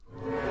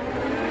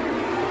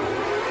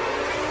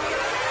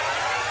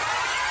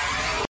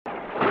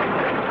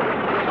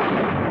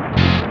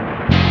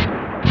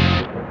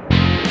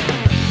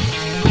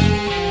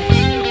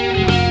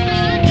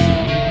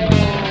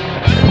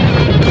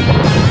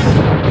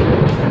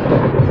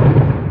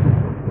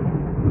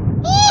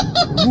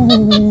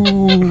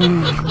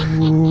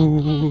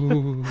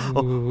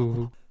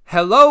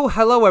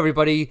Hello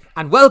everybody,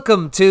 and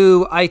welcome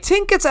to, I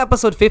think it's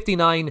episode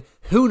 59,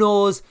 who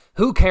knows,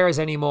 who cares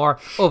anymore,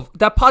 of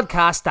that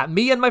podcast that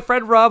me and my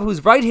friend Rob,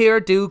 who's right here,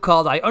 do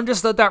called I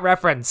Understood That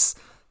Reference.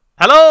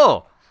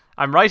 Hello!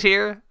 I'm right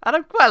here, and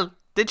I'm, well,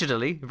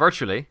 digitally,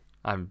 virtually,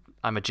 I'm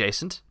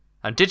adjacent.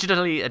 I'm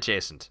digitally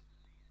adjacent.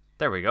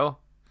 There we go.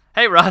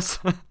 Hey Ross,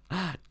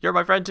 you're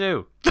my friend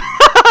too.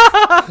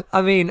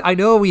 I mean, I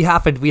know we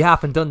haven't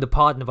done the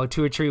pod in about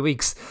 2 or 3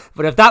 weeks,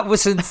 but if that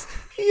wasn't...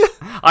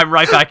 I'm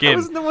right back in. That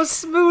was the most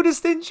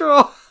smoothest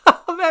intro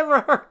I've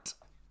ever heard.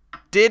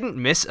 Didn't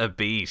miss a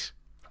beat.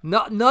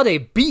 Not a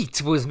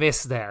beat was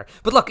missed there.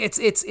 But look,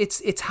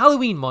 it's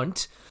Halloween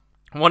month.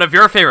 One of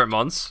your favourite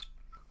months.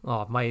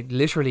 Oh,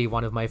 literally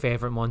one of my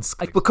favourite months.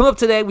 But come up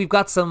today, we've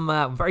got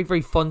some very,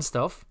 very fun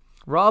stuff.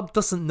 Rob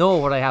doesn't know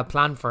what I have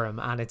planned for him,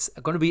 and it's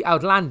going to be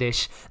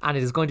outlandish, and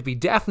it is going to be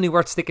definitely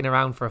worth sticking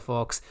around for,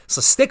 folks. So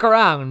stick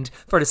around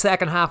for the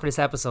second half of this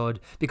episode,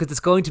 because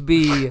it's going to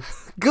be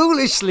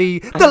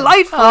ghoulishly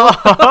delightful.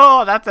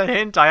 Oh, that's a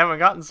hint I haven't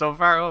gotten so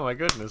far. Oh my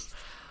goodness.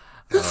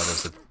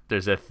 Oh,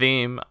 there's a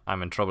theme.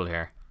 I'm in trouble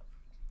here.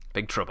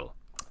 Big trouble.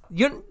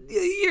 You're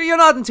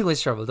not in too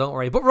much trouble, don't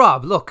worry. But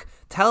Rob, look,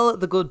 tell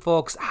the good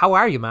folks, how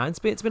are you, man?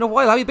 It's been a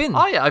while. How you been?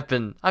 Oh yeah, I've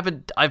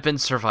been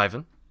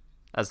surviving.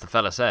 As the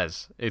fella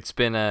says, it's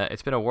been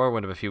a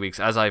whirlwind of a few weeks,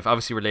 as I've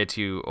obviously relayed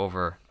to you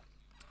over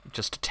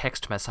just a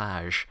text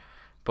message.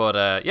 But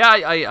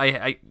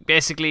I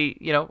basically,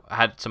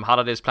 had some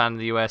holidays planned in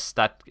the US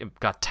that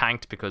got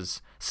tanked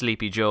because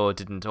Sleepy Joe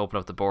didn't open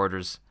up the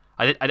borders.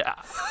 I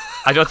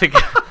don't think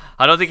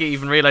he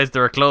even realized they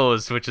were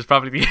closed, which is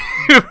probably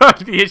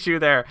the issue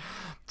there.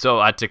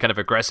 So I had to kind of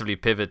aggressively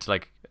pivot,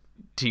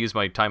 to use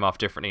my time off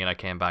differently, and I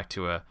came back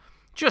to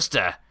just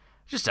a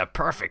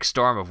perfect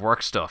storm of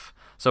work stuff.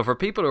 So for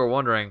people who are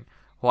wondering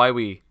why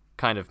we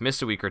kind of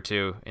missed a week or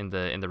two in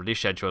the release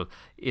schedule,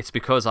 it's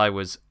because I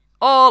was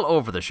all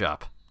over the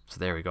shop. So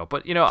there we go.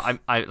 But I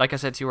like I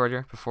said to you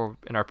earlier before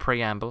in our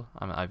preamble,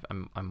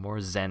 I'm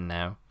more zen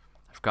now.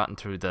 I've gotten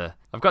through the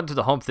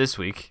hump this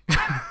week,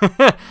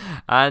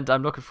 and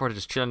I'm looking forward to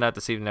just chilling out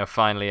this evening now.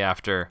 Finally,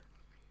 after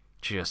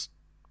just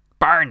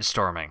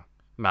barnstorming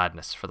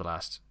madness for the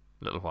last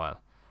little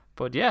while.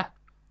 But yeah,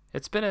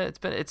 it's been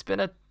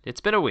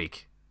a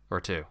week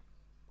or two.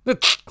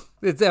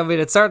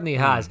 It certainly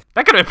has.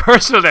 That could have been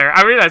personal there.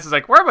 I realized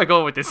it's where am I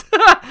going with this?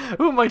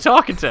 Who am I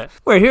talking to?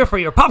 We're here for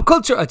your pop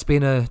culture. It's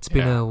been a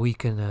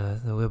week and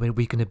a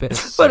bit.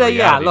 It's but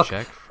a look.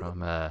 Check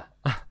from it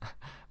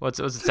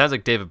sounds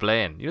like David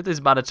Blaine.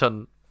 This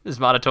monotone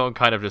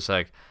kind of just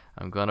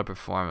I'm gonna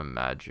perform a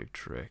magic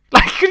trick.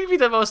 Could he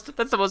be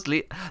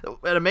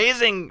an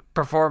amazing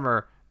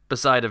performer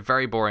beside a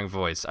very boring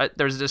voice?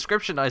 There's a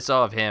description I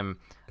saw of him.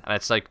 And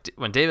it's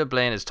when David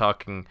Blaine is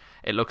talking,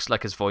 it looks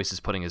like his voice is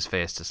putting his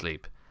face to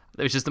sleep.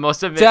 Which is the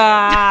most amazing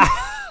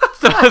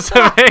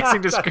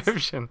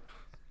description.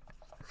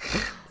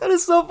 That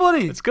is so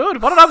funny. It's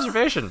good. What an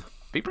observation.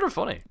 People are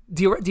funny.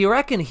 Do you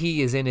reckon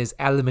he is in his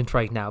element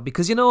right now?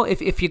 Because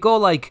if you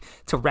go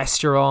to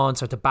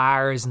restaurants or to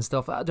bars and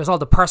stuff, there's all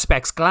the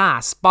Perspex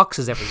glass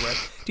boxes everywhere.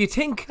 Do you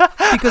think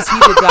because he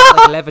did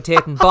that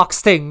levitating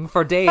box thing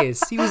for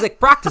days, he was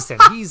practicing?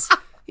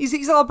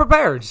 He's all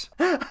prepared.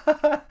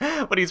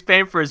 When he's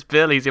paying for his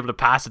bill, he's able to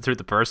pass it through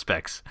the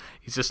Perspex.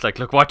 He's just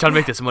look, watch, I'll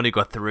make this money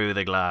go through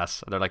the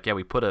glass. And they're yeah,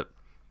 we put a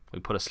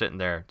slit in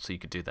there so you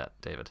could do that,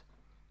 David.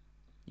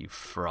 You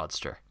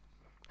fraudster.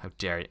 How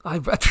dare you?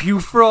 You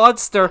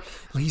fraudster.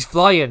 He's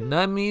flying.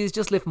 I mean, he's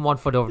just lifting 1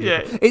 foot over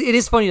the other. It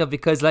is funny though,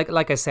 because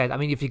like I said, I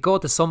mean, if you go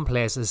to some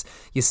places,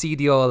 you see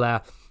the old...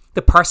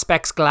 the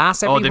Perspex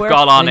glass everywhere. Oh, they've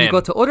gone all in. You go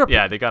to other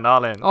they've gone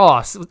all in.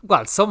 Oh,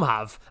 well, some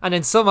have. And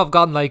then some have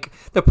gone the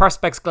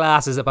Perspex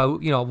glass is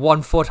about,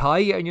 1 foot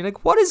high. And you're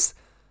what is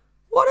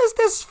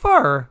this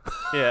for?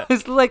 Yeah.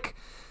 It's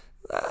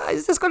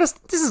this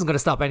isn't going to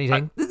stop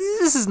anything.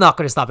 This is not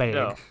going to stop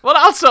anything. No. Well,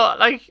 also,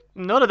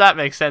 none of that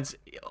makes sense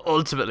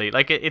ultimately.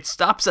 It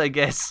stops, I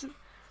guess...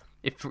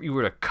 If you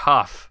were to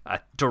cough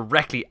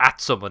directly at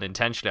someone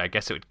intentionally, I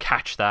guess it would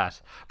catch that.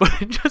 But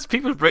just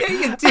people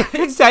breathing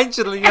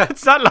intentionally. Yeah.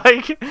 It's not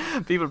like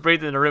people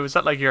breathing in a room. It's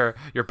not like your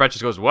breath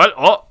just goes, "What?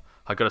 Oh,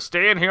 I gotta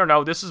stay in here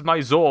now. This is my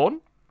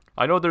zone.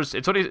 I know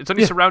it's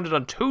only surrounded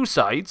on 2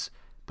 sides,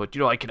 but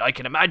I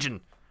can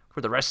imagine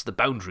where the rest of the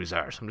boundaries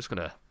are. So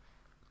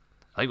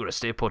I'm gonna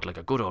stay put like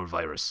a good old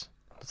virus.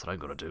 That's what I'm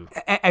gonna do.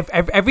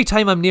 Every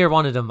time I'm near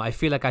one of them, I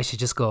feel like I should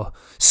just go,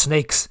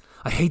 snakes.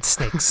 I hate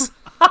snakes.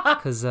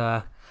 Because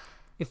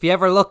if you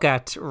ever look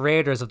at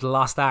Raiders of the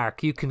Lost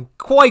Ark, you can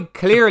quite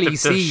clearly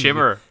see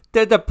shimmer.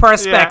 The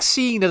Perspex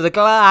sheen of the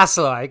glass,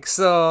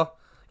 so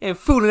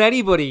fooling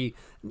anybody.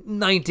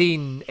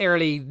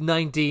 Early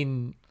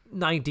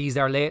 1990s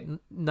or late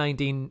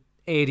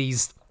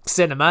 1980s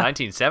cinema.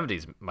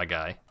 1970s, my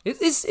guy.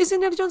 Is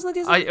Indiana Jones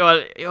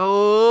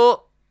 1970s?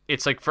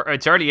 It's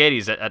it's early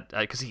 80s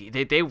because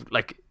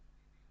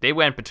they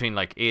went between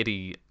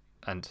 80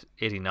 and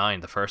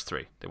 89, the first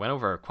 3. They went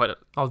over quite a...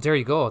 Oh, there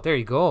you go.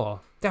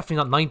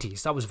 definitely not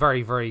 90s. That was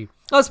very, very.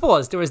 I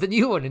suppose there was the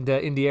new one in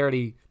the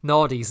early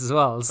noughties as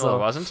well. So No, there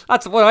wasn't.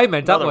 That's what I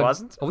meant. No, That there one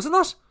wasn't. Oh, was it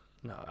not?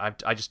 No,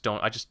 I just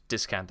don't. I just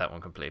discount that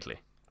one completely.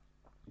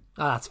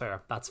 Ah, that's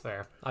fair. That's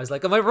fair. I was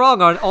like, am I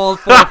wrong on all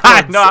four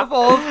fronts No, of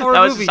all four that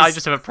was movies? I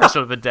just have a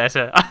personal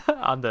vendetta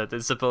on the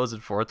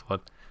supposed fourth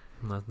one.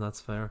 That's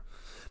fair.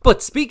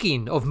 But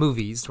speaking of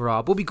movies,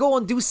 Rob, will we go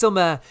and do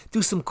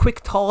some quick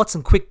thoughts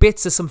and quick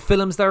bits of some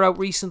films that are out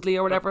recently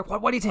or whatever?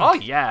 What do you think? Oh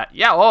yeah.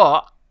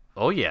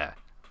 Oh yeah.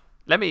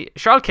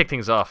 I'll kick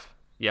things off.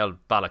 Yell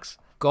bollocks.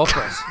 Go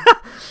for it.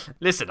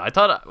 Listen, I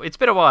thought it's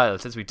been a while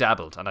since we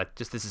dabbled, and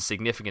this is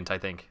significant, I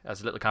think, as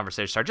a little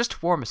conversation starter, just to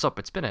warm us up.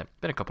 It's been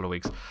a couple of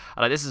weeks,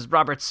 and this is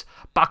Robert's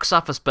box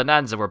office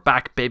bonanza. We're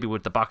back, baby,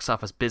 with the box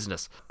office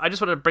business. I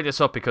just wanted to bring this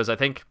up because I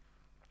think,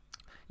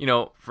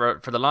 for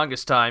the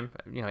longest time,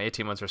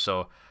 18 months or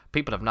so,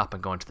 people have not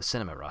been going to the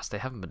cinema, Ross. They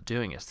haven't been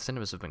doing it. The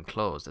cinemas have been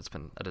closed. It's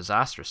been a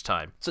disastrous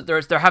time. So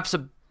there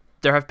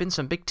have been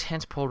some big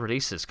tentpole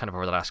releases kind of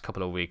over the last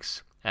couple of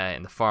weeks.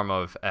 In the form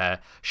of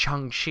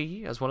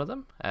Shang-Chi as one of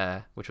them,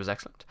 which was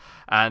excellent.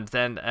 And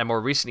then more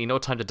recently, No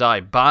Time to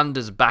Die, Bond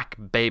is Back,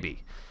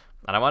 Baby.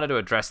 And I wanted to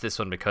address this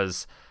one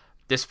because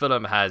this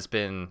film has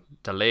been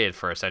delayed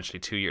for essentially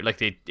 2 years.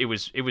 Like it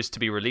was to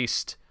be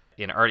released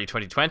in early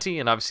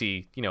 2020, and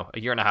obviously, a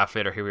year and a half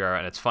later, here we are,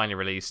 and it's finally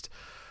released.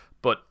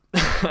 But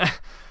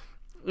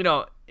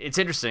it's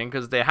interesting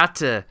because they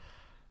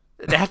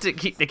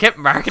kept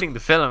marketing the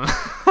film.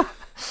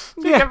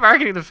 They kept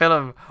marketing the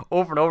film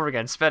over and over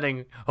again,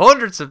 spending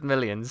hundreds of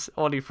millions,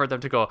 only for them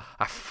to go,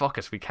 fuck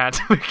it, we can't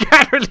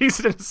release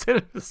it in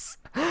cinemas.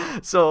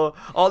 So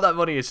all that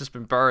money has just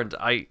been burned.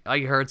 I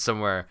heard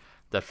somewhere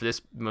that for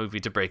this movie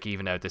to break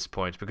even at this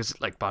point, because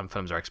like Bond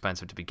films are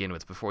expensive to begin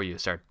with before you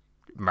start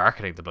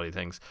marketing the bloody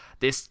things,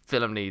 this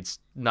film needs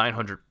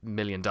 $900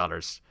 million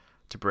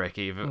to break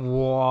even.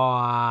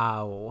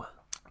 Wow.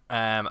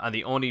 And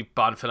the only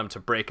Bond film to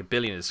break $1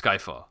 billion is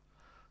Skyfall.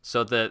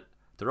 So they're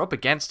up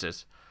against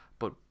it,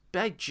 but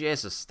by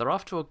Jesus, they're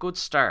off to a good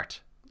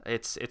start.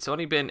 It's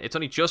only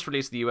just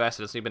released in the US.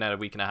 It's only been out a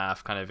week and a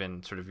half, kind of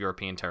in sort of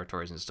European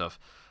territories and stuff,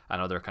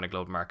 and other kind of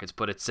global markets.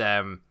 But it's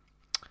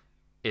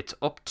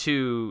up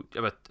to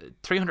about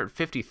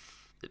 350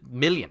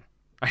 million.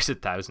 I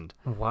said thousand.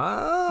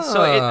 Wow.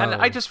 So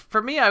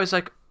I was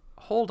like,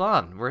 hold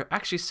on, we're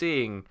actually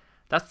seeing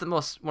that's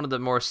one of the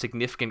more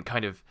significant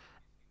kind of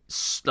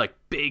like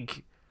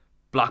big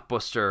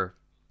blockbuster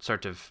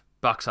sort of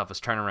box office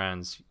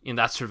turnarounds in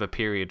that sort of a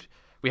period.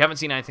 We haven't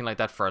seen anything like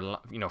that for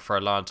a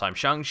long time.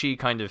 Shang-Chi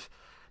kind of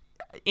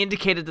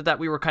indicated that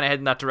we were kind of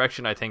heading that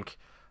direction. I think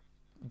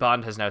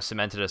Bond has now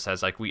cemented us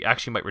as like we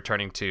actually might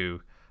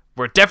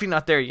we're definitely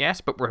not there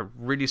yet, but we're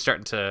really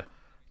starting to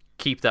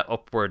keep that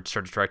upward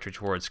sort of trajectory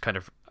towards kind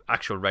of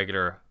actual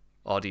regular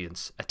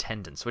audience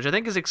attendance, which I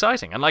think is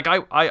exciting. And like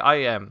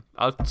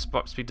I'll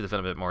speak to the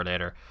film a bit more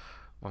later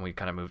when we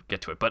kind of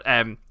get to it. But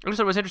I just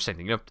thought it was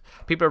interesting.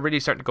 People are really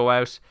starting to go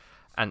out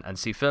and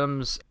see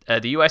films.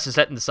 The US is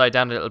letting the side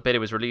down a little bit. It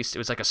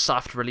was like a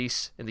soft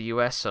release in the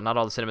US, so not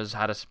all the cinemas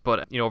had it.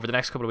 But over the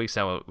next couple of weeks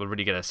now, we'll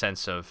really get a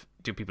sense of,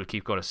 do people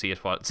keep going to see it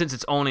since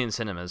it's only in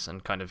cinemas,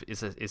 and kind of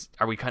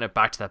are we kind of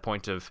back to that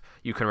point of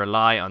you can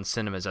rely on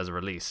cinemas as a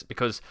release?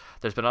 Because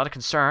there's been a lot of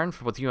concern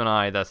for both you and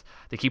I that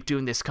they keep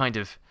doing this kind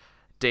of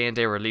day and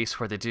day release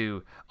where they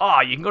do,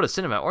 you can go to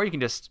cinema or you can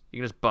just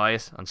buy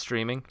it on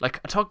streaming. Like,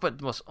 I talk about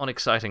the most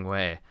unexciting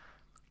way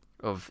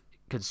of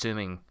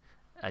consuming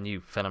a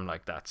new film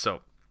like that.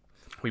 So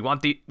we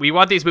want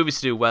these movies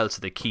to do well, so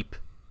they keep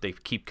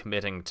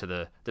committing to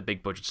the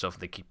big budget stuff,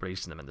 and they keep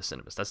releasing them in the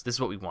cinemas. This is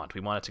what we want.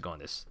 We want it to go in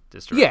this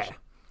direction. Yeah.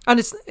 And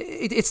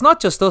it's not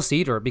just us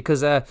either,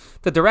 because the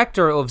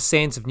director of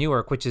Saints of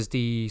Newark, which is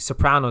the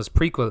Sopranos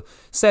prequel,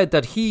 said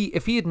that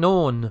if he had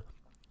known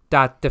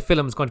that the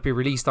film was going to be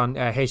released on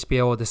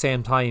HBO at the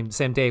same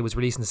day it was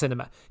released in the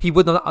cinema, he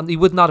would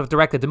not have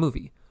directed the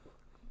movie.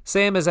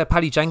 Same as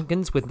Patty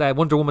Jenkins with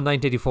Wonder Woman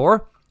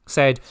 1984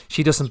 said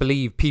she doesn't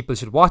believe people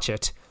should watch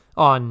it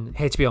on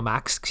HBO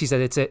Max. She said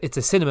it's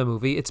a cinema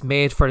movie. It's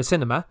made for the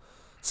cinema.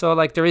 So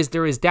like there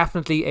is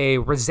definitely a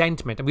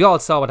resentment, and we all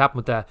saw what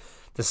happened with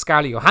the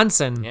Scarlett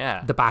Johansson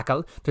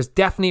debacle. There's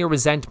definitely a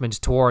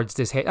resentment towards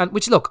this hate, and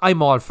which, look,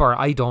 I'm all for.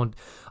 I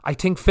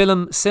think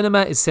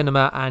cinema is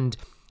cinema, and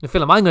the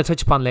film I'm going to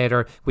touch upon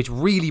later, which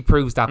really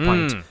proves that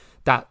point,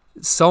 that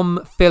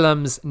some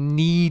films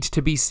need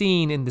to be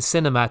seen in the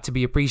cinema to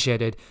be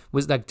appreciated,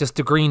 was like just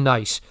The Green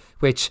Knight,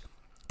 which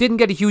didn't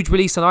get a huge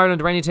release in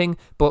Ireland or anything,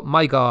 but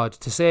my God,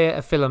 to say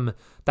a film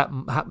that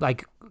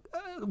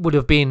would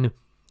have been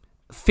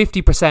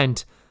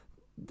 50%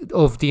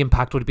 of the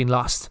impact would have been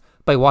lost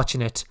by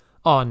watching it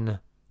on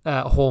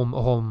a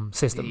home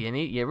system.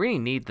 You really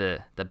need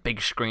the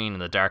big screen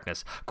and the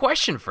darkness.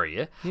 Question for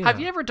you: Have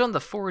you ever done the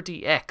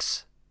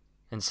 4DX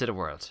in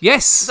Cineworld?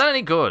 Yes. Is that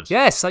any good?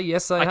 Yes, I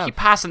have. I keep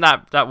passing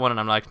that one, and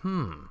I'm like,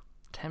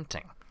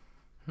 tempting.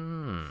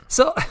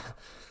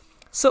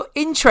 So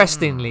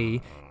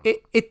interestingly,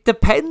 it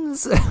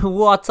depends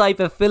what type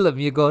of film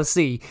you go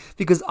see,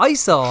 because I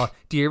saw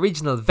the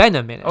original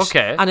Venom in it.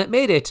 Okay. And it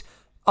made it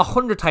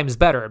 100 times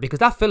better because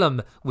that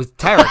film was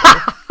terrible.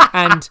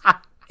 And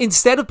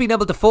instead of being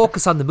able to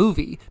focus on the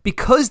movie,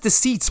 because the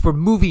seats were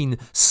moving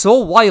so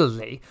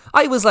wildly,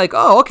 I was like,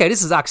 oh, okay,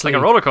 this is actually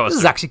like a roller coaster. This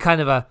is actually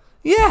kind of a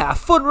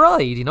fun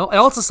ride, you know. I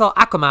also saw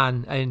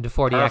Aquaman in the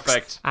 4DX,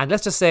 Perfect. and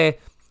let's just say it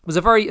was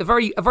a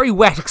very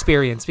wet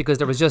experience because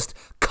there was just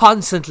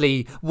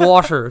constantly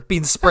water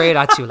being sprayed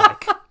at you,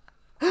 like.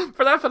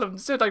 For that film,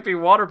 it's like being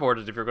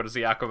waterboarded if you're going to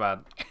see Aquaman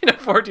in a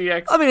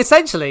 4DX. I mean,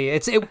 essentially,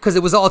 it's because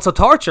it was also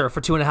torture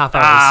for 2.5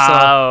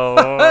 hours.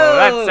 Oh,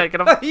 that's it.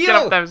 Get up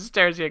You. them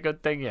stairs, you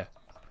good thing, yeah.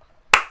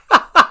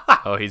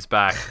 Oh, he's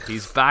back.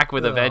 He's back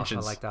with a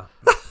vengeance. I like that.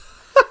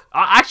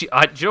 Actually,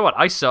 do you know what?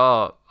 I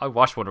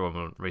watched Wonder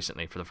Woman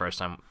recently for the first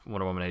time.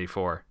 Wonder Woman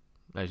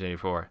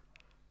 1984.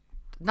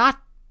 Not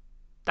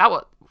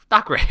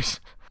great.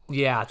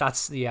 Yeah,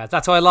 that's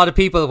why a lot of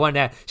people,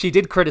 when she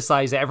did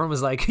criticize it, everyone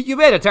was like, "You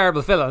made a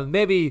terrible film.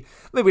 Maybe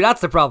that's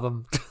the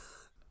problem."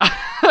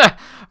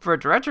 For a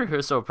director who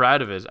is so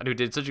proud of it and who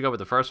did such a good with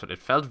the first one,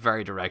 it felt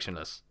very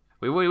directionless.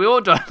 We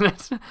won't done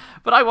it,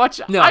 but I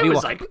watched. No, I we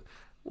was won't. like,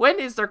 when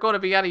is there going to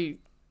be any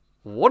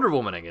Wonder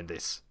Womaning in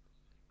this?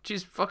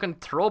 She's fucking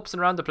tropesing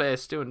around the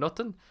place doing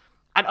nothing.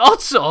 And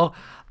also,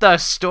 the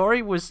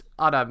story was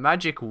on a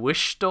magic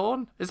wish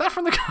stone. Is that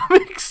from the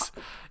comics?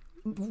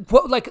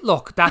 Well, like,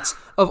 look, that's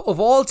of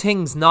all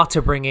things not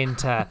to bring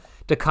into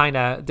the kind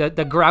of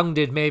the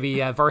grounded maybe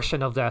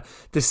version of the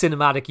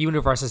cinematic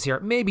universes here.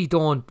 Maybe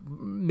don't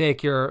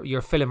make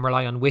your film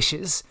rely on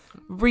wishes.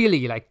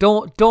 Really, like,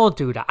 don't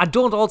do that, and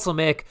don't also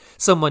make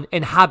someone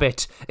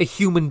inhabit a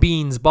human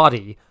being's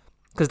body,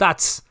 because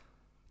that's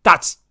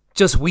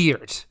just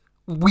weird.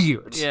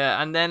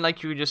 Yeah, and then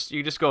like you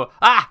just go,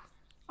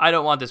 I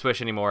don't want this wish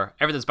anymore.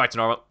 Everything's back to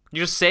normal.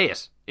 You just say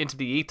it into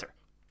the ether,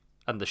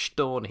 and the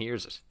stone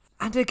hears it.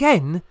 And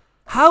again,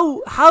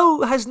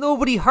 how has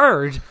nobody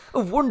heard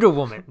of Wonder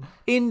Woman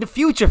in the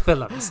future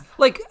films?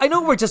 Like, I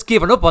know we're just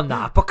giving up on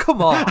that, but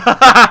come on.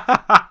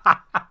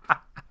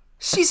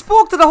 She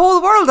spoke to the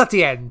whole world at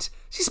the end.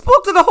 She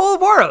spoke to the whole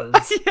world.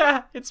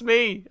 Yeah, it's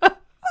me.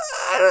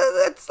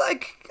 It's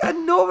like,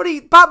 and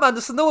Batman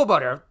doesn't know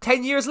about her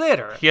 10 years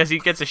later. Yes, he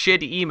gets a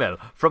shady email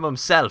from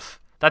himself.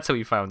 That's how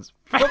he found.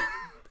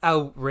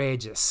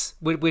 Outrageous.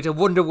 With a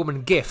Wonder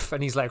Woman gif,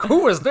 and he's like,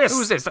 who is this?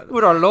 Who's this?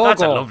 With our logo.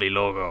 That's a lovely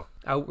logo.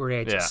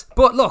 Outrageous. Yeah.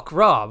 But look,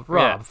 Rob,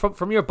 Yeah.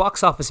 from your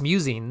box office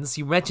musings,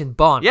 you mentioned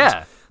Bond.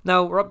 Yeah.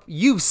 Now, Rob,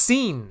 you've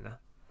seen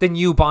the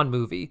new Bond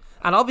movie,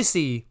 and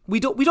obviously we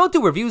don't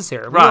do reviews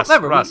here. Ross,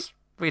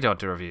 we don't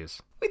do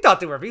reviews. We don't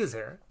do reviews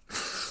here.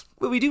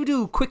 But we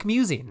do quick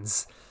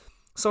musings.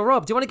 So,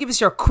 Rob, do you want to give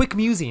us your quick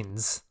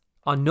musings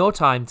on No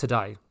Time to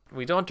Die?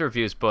 We don't do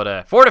reviews,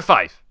 but 4 to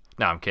 5.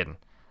 No, I'm kidding.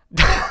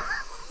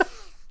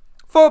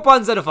 4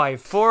 points out of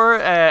 5. 4.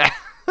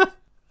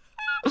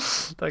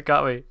 That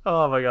got me.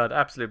 Oh my god,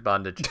 absolute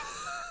bondage.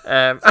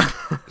 Yeah,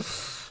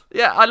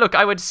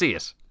 I went to see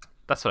it.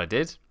 That's what I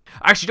did.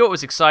 Actually, you know what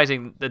was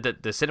exciting?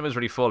 The cinema's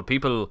really full.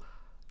 People,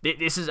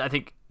 I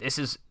think this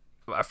is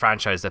a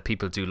franchise that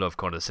people do love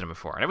going to the cinema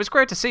for, and it was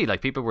great to see.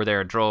 Like, people were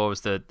there in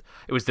droves. It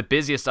was the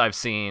busiest I've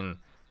seen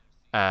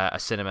a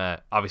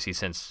cinema, obviously,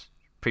 since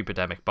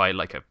pre-pandemic by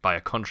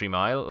a country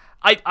mile.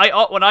 I'm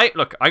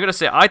gonna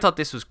say I thought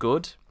this was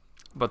good,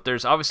 but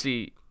there's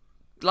obviously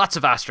lots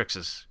of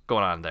asterisks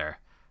going on there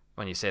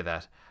when you say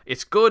that.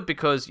 It's good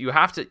because you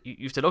have to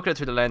look at it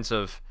through the lens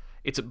of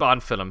it's a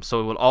Bond film,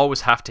 so it will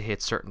always have to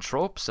hit certain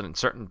tropes and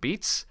certain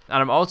beats.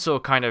 And I'm also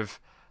kind of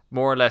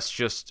more or less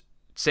just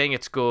saying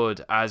it's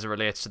good as it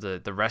relates to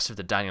the rest of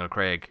the Daniel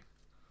Craig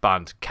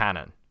Bond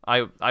canon.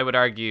 I would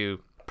argue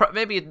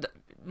maybe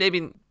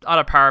on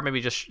a par,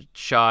 maybe just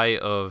shy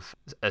of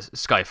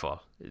Skyfall.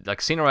 Like,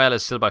 Casino Royale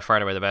is still by far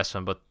and away the best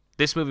one, but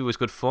this movie was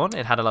good fun.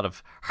 It had a lot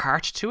of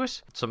heart to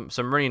it. Some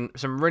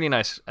really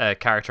nice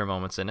character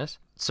moments in it.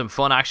 Some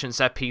fun action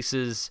set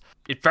pieces.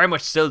 It very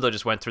much still though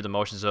just went through the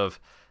motions of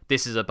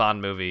this is a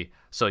Bond movie.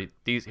 So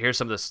here's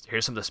some of the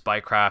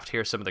spycraft.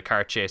 Here's some of the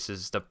car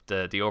chases.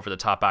 The over the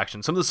top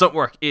action. Some of the stunt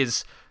work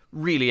is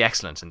really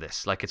excellent in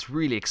this. Like, it's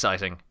really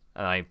exciting,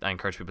 and I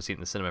encourage people to see it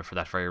in the cinema for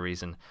that very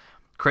reason.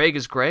 Craig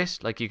is great.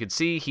 Like, you could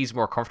see he's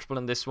more comfortable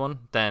in this one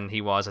than he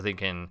was, I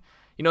think, in,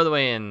 you know, the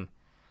way in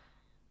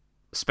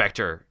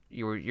Spectre,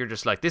 you're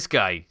just like, this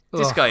guy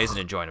isn't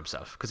enjoying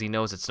himself because he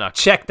knows it's not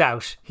checked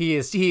out. He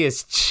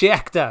is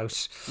checked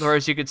out.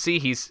 Whereas you could see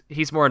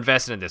he's more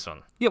invested in this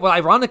one. Yeah, well,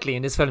 ironically,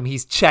 in this film,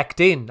 he's checked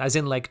in, as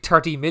in like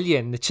 30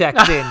 million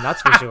checked in.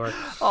 That's for sure.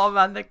 Oh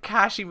man, the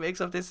cash he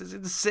makes off this is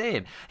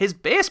insane. His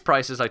base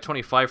price is like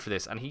 25 for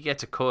this, and he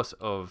gets a cut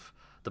of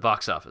the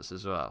box office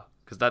as well,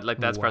 because that's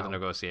part of the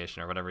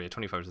negotiation or whatever.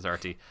 25 to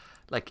 30,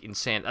 like,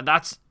 insane, and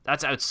that's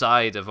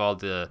outside of all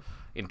the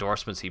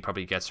endorsements he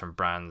probably gets from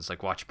brands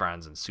like watch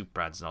brands and soup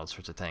brands and all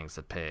sorts of things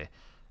that pay.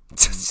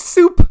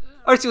 Soup?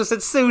 Or you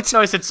said suit? No,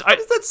 I said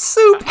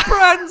soup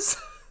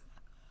brands.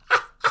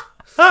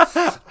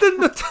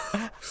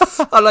 I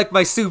like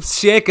my soups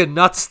shaken,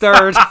 not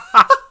stirred.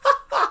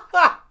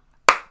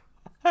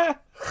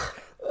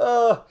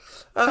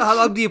 How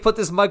long do you put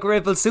this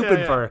microwavable soup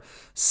in for?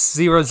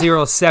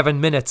 007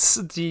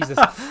 minutes. Jesus.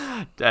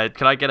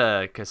 Can I get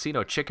a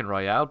Casino Chicken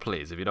Royale,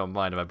 please, if you don't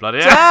mind? My bloody.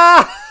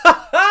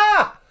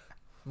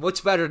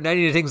 Much better than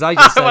any of the things I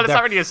just said. Well, it's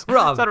there.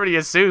 not really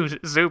a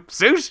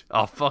suit.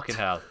 Oh, fucking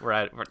hell.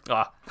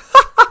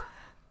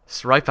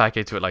 It's right back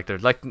into it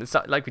it's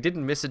not like we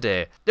didn't miss a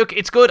day. Look,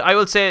 it's good. I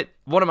will say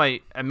one of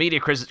my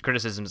immediate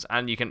criticisms,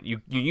 and you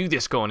knew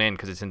this going in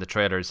because it's in the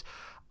trailers.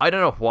 I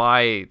don't know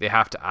why they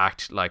have to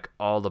act like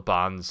all the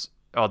Bond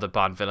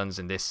villains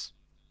in this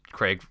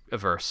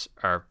Craig-verse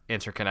are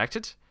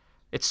interconnected.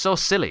 It's so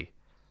silly.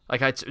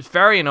 Like, it's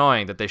very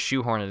annoying that they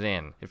shoehorn it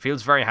in. It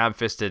feels very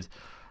ham-fisted.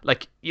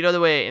 Like, you know the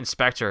way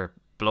Inspector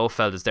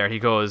Blofeld is there and he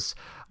goes,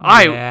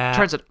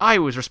 turns out I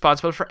was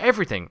responsible for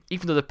everything,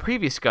 even though the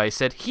previous guy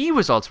said he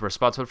was also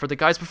responsible for the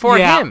guys before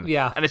him.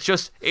 Yeah. And it's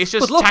just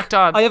look, tacked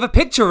on. I have a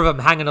picture of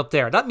him hanging up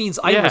there. That means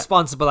I'm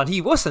responsible and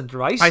he wasn't,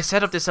 right? I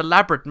set up this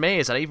elaborate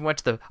maze and I even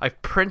I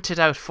printed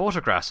out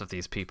photographs of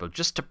these people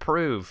just to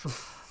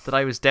prove that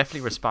I was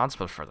definitely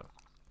responsible for them.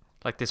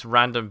 Like this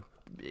random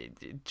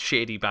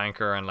shady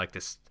banker and like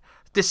this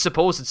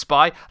supposed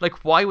spy.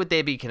 Like, why would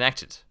they be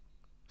connected?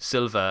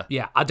 Silva.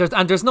 Yeah,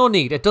 and there's no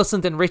need. It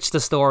doesn't enrich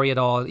the story at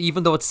all,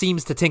 even though it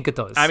seems to think it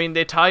does. I mean,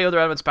 they tie other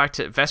elements back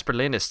to Vesper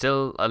Lynd is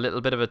still a little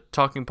bit of a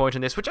talking point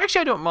in this, which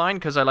actually I don't mind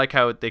because I like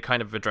how they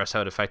kind of address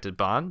how it affected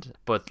Bond.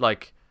 But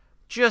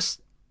just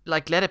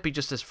let it be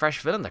just this fresh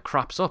villain that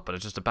crops up, but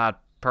it's just a bad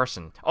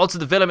person. Also,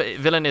 the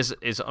villain is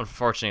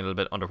unfortunately a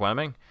little bit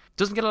underwhelming.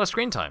 Doesn't get a lot of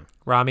screen time.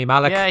 Rami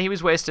Malek. Yeah, he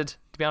was wasted.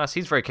 To be honest,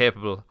 he's very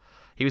capable.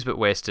 He was a bit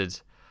wasted,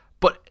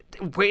 but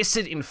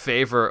wasted in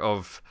favor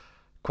of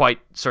quite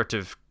sort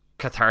of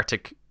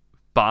cathartic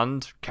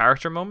Bond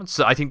character moments.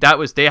 So I think that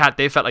was they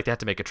felt like they had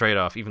to make a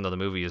trade-off, even though the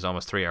movie is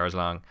almost 3 hours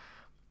long.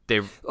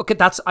 I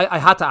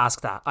had to ask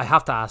that. I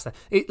have to ask that.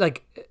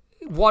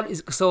 What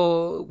is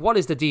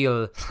the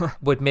deal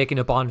with making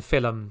a Bond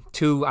film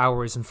 2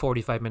 hours and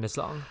 45 minutes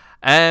long?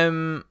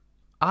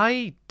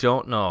 I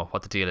don't know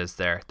what the deal is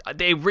there.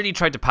 They really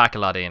tried to pack a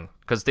lot in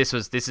because this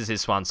is his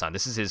swan song.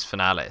 This is his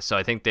finale. So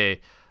I think they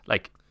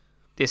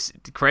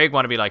Craig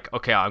want to be like,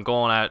 okay, I'm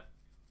going out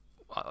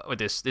with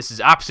this. This is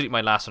absolutely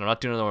my last one. I'm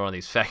not doing another one of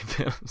these fucking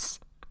films.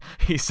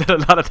 He said a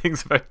lot of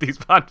things about these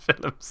Bond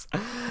films.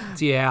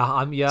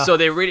 Yeah. So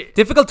they really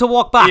difficult to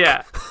walk back.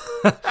 Yeah.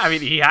 I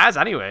mean, he has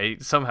anyway,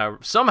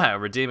 somehow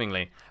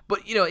redeemingly.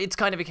 But it's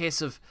kind of a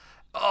case of,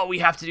 we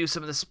have to do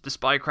some of the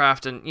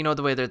spycraft, and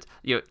the way that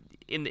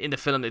in the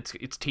film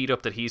it's teed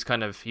up that he's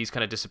kind of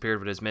disappeared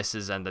with his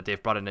missus, and that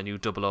they've brought in a new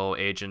 00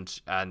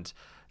 agent, and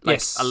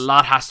a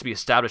lot has to be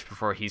established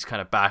before he's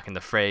kind of back in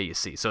the fray. You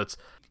see, so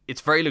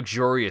it's very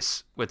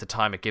luxurious with the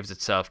time it gives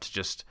itself to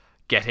just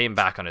get him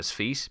back on his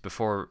feet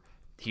before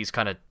he's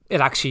kind of... It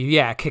actually,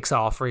 kicks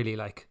off really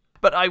like.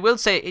 But I will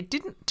say it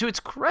didn't. To its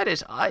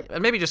credit,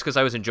 and maybe just because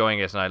I was enjoying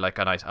it and I like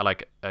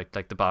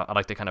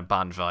the kind of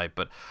Bond vibe,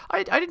 but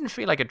I didn't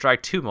feel like it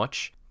dragged too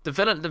much. The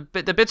villain,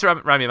 the bits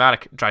of Rami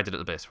Malek dragged a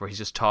little bit, where he's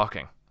just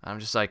talking. And I'm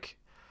just like,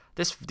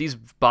 these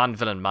Bond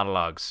villain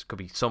monologues could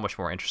be so much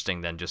more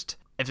interesting than just...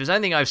 If there's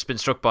anything I've been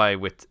struck by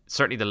with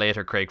certainly the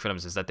later Craig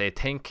films, is that they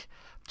think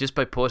just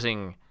by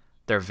putting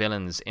their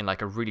villains in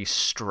like a really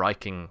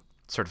striking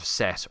sort of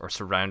set or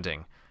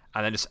surrounding,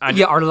 and then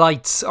or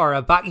lights or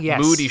a back,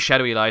 moody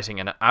shadowy lighting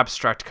and an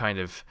abstract kind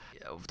of,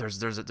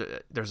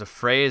 there's a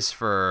phrase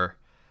for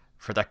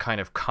that kind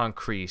of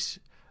concrete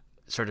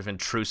sort of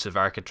intrusive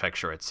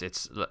architecture.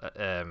 It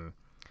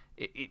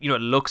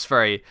looks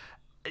very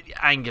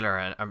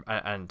angular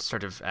and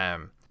sort of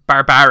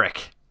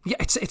barbaric. Yeah,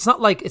 it's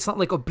not like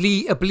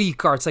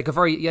oblique, or it's like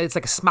it's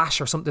like a smash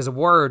or something. There's a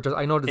word.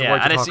 I know there's a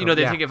word. And it's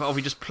they think of,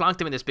 we just plonked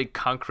them in this big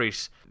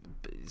concrete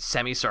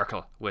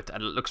semicircle and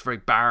it looks very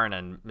barren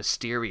and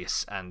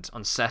mysterious and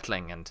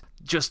unsettling, and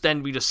just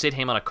then we just sit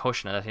him on a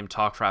cushion and let him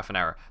talk for half an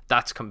hour.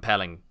 That's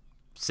compelling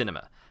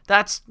cinema.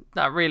 That's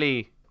not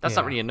really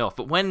enough.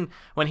 But when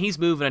he's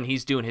moving and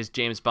he's doing his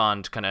James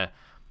Bond kind of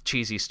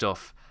cheesy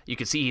stuff, you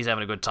can see he's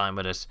having a good time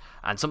with it,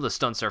 and some of the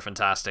stunts are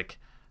fantastic.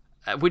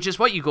 Which is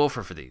what you go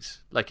for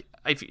these. Like,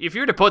 if you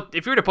were to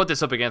put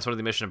this up against one of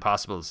the Mission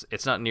Impossibles,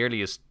 it's not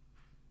nearly as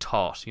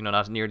taut,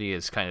 not nearly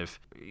as kind of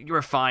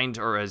refined,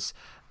 or as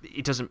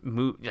it doesn't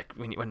move. Like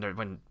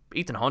when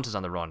Ethan Hunt is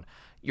on the run,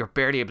 you're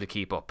barely able to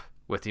keep up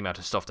with the amount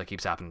of stuff that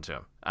keeps happening to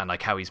him, and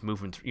like how he's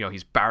moving.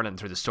 He's barreling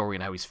through the story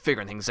and how he's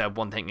figuring things out.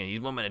 One thing, and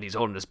he's 1 minute he's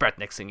holding his breath.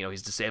 Next thing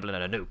he's disabling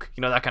a nuke.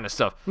 That kind of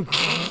stuff.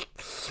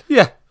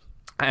 Yeah.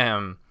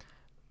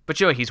 But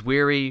he's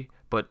weary,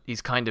 but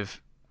he's kind of.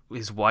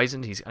 He's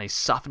wizened, he's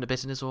softened a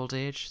bit in his old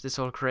age, this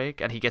old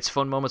Craig, and he gets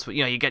fun moments. But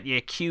you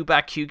get Q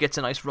back. Q gets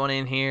a nice run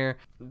in here.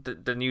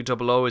 The new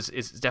 00 is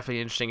definitely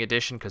an interesting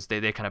addition because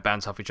they kind of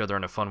bounce off each other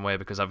in a fun way,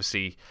 because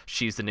obviously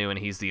she's the new and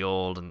he's the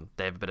old, and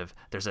they have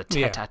there's a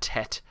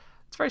tete-a-tete.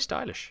 It's very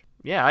stylish.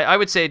 Yeah, I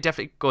would say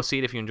definitely go see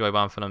it if you enjoy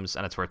Bond films,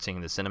 and it's worth seeing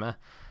in the cinema.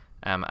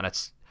 And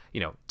it's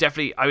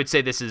definitely, I would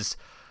say this is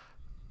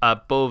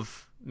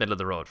above middle of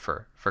the road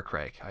for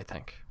Craig. I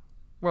think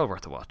well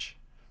worth a watch.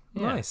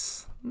 Yeah.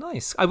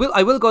 Nice. I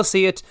will go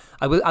see it.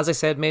 I will, as I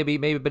said, maybe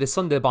a bit of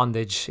Sunday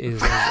bondage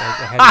is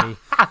ahead of me.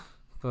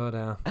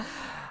 But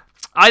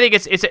I think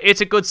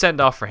it's a good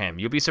send off for him.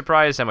 You'll be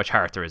surprised how much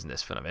heart there is in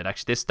this film.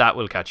 That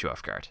will catch you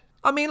off guard.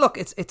 I mean, look,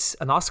 it's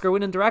an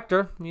Oscar-winning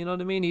director. You know what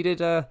I mean? He did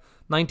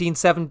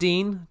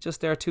 1917 just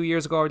there 2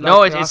 years ago. No,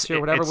 won an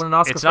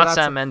Oscar. It's not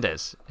Sam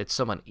Mendes. It's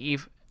someone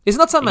Eve. It's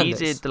not Sam Mendes.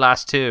 He did the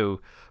last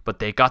two, but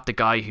they got the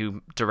guy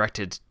who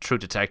directed True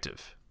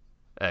Detective.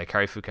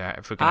 Cary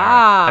Fukuhara.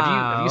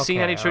 Have you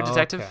seen any True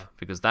Detective? Okay.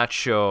 Because that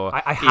show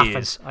I haven't.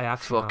 is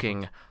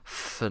fucking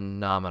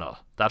phenomenal.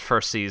 That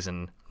first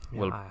season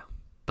will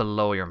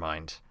blow your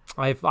mind.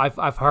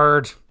 I've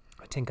heard.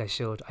 I think I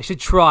should. I should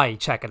try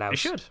check it out. You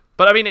should.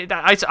 But I mean,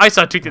 I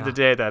saw a tweet the other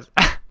day that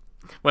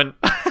when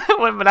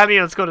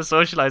millennials go to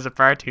socialize at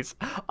parties,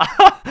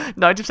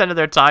 90% of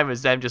their time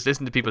is them just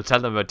listening to people tell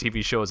them about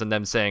TV shows and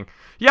them saying,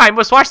 "Yeah, I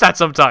must watch that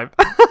sometime."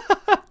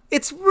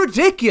 It's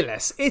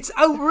ridiculous. It's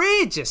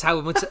outrageous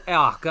how much.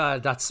 Oh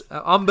God, that's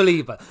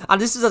unbelievable.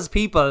 And this is as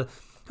people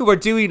who are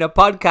doing a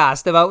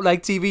podcast about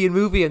like TV and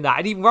movie and that,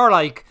 and even we're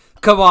like,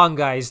 "Come on,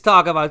 guys,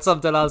 talk about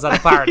something else at a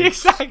party."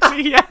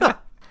 Exactly. Yeah.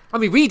 I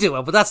mean, we do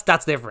it, but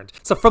that's different.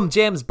 So from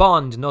James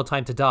Bond, No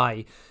Time to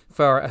Die,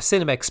 for a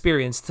cinema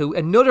experience to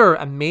another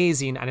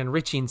amazing and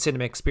enriching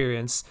cinema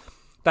experience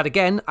that,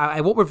 again,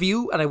 I won't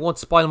review and I won't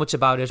spoil much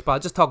about it, but I'll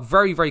just talk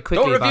very, very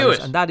quickly about it.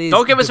 And that is,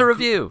 don't give us a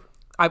review.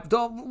 I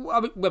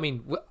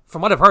mean,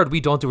 from what I've heard,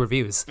 we don't do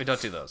reviews. We don't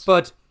do those.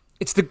 But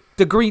it's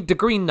the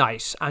Green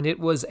Knight, and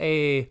it was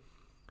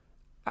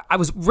I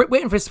was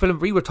waiting for this film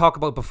we were talking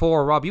about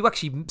before, Rob. You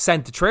actually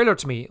sent the trailer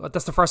to me.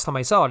 That's the first time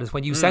I saw it, is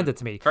when you sent it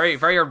to me. Very,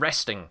 very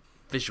arresting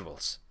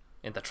visuals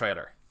in the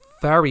trailer.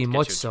 Very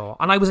much so.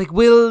 And I was like,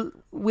 will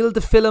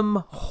the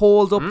film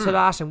hold up to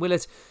that, and will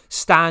it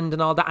stand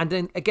and all that? And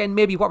then, again,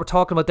 maybe what we're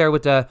talking about there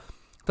with the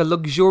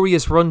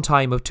luxurious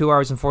runtime of 2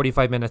 hours and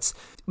 45 minutes.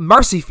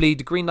 Mercifully,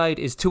 The Green Knight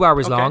is 2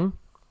 hours long.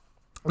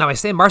 Now, I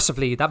say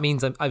mercifully, that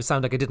means I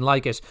sound like I didn't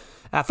like it.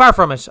 Far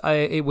from it.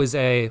 It was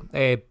a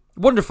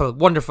wonderful,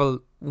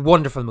 wonderful,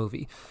 wonderful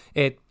movie.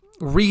 It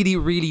really,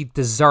 really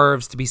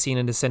deserves to be seen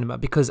in the cinema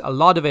because a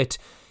lot of it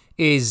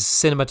is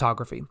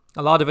cinematography.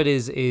 A lot of it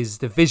is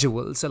the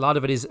visuals. A lot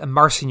of it is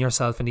immersing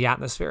yourself in the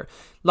atmosphere.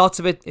 Lots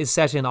of it is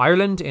set in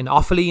Ireland, in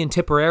Offaly, in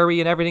Tipperary,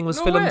 and everything was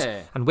filmed.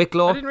 And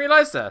Wicklow. I didn't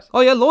realise that. Oh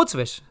yeah, loads of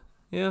it.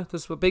 Yeah,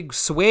 there's a big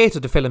swathe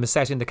of the film is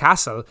set in the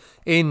castle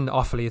in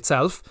Offaly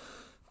itself.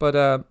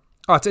 But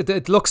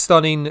it looks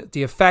stunning.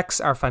 The effects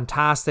are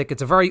fantastic.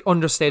 It's a very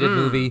understated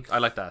movie. I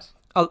like that.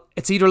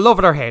 It's either love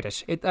it or hate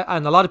it.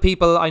 And a lot of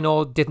people I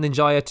know didn't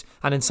enjoy it,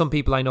 and then some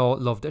people I know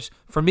loved it.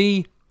 For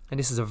me, and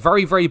this is a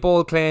very, very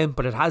bold claim,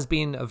 but it has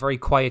been a very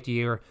quiet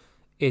year,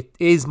 it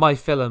is my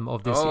film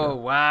of this year. Oh,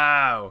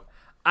 wow.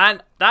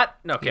 And that,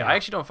 I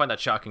actually don't find that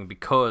shocking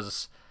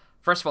because,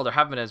 first of all, there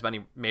haven't been as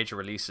many major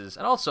releases,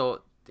 and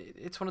also,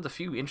 it's one of the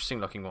few interesting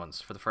looking ones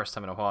for the first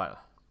time in a while.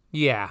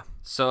 Yeah.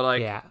 So,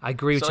 like, I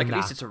agree with you on that. At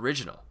least it's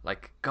original.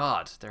 Like,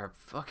 God, they're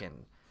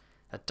fucking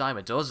a dime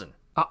a dozen.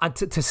 And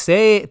to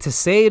say it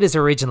is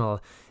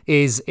original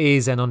is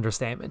an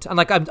understatement. And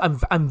like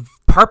I'm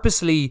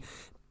purposely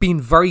being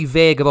very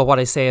vague about what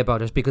I say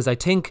about it because I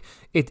think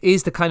it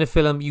is the kind of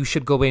film you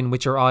should go in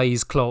with your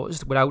eyes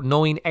closed without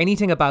knowing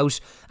anything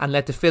about and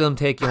let the film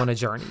take you on a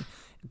journey,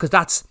 because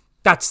that's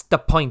the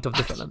point of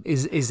the film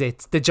is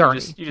it the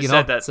journey. You just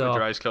said that with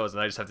your eyes closed,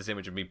 and I just have this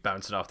image of me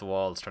bouncing off the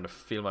walls trying to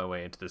feel my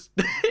way into this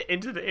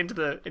into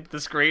the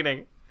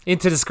screening,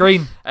 into the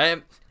screen.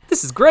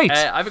 This is great.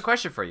 I have a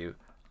question for you.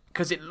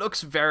 Because it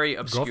looks very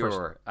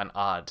obscure and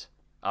odd,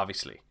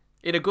 obviously.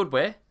 In a good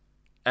way.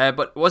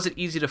 But was it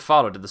easy to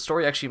follow? Did the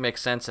story actually make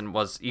sense, and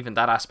was even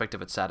that aspect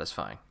of it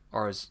satisfying?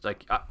 Or is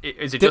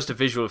it just a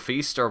visual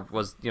feast, or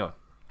was,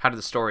 how did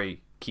the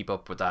story keep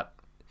up with that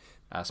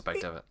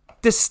aspect of it?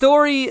 The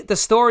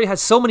story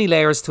has so many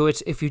layers to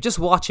it. If you just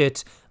watch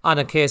it on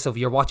a case of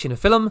you're watching a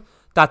film,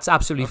 that's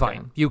absolutely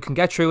fine. You can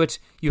get through it,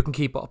 you can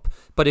keep up.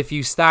 But if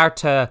you start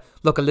to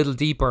look a little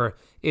deeper,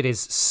 it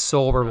is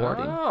so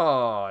rewarding.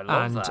 Oh,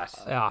 I love that.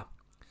 Yeah.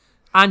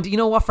 And you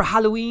know what? For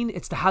Halloween,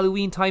 it's the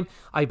Halloween time.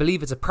 I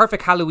believe it's a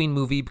perfect Halloween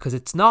movie because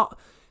it's not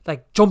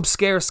like jump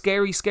scare,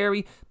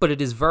 scary, but it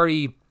is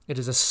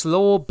a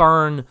slow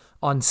burn,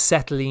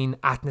 unsettling,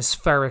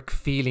 atmospheric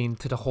feeling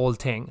to the whole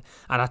thing.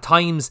 And at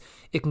times,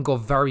 it can go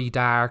very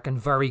dark and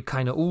very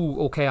kind of,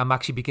 I'm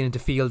actually beginning to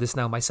feel this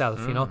now myself,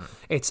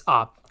 It's,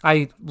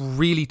 I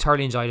really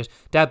thoroughly enjoyed it.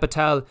 Dev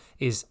Patel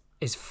is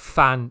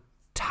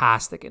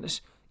fantastic in it.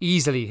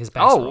 Easily his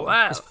best role.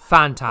 Wow. It's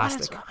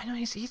fantastic. I know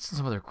he's done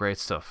some other great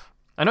stuff.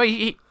 I know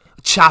he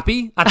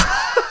Chappie.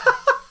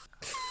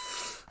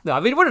 No, I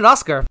mean, he won an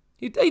Oscar.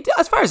 He,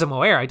 as far as I'm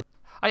aware,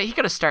 he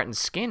got a start in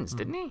Skins,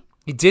 didn't he?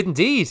 He did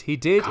indeed.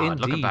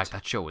 Looking back,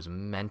 that show was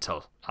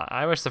mental.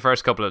 I watched the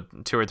first couple of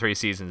 2 or 3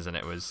 seasons, and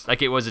it was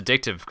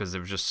addictive because it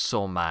was just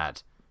so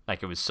mad.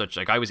 Like, it was such,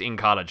 like, I was in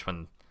college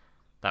when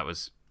that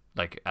was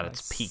like at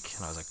its peak,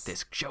 and I was like,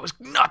 this show is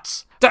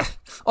nuts.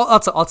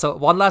 Also,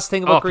 one last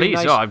thing about Green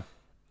Knight.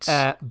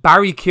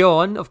 Barry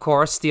Keoghan, of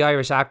course, the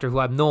Irish actor who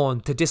I'm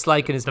known to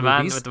dislike in his the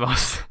movies. man with the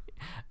most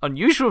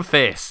unusual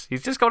face.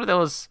 He's just got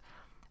those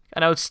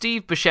an old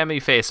Steve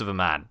Buscemi face of a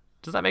man.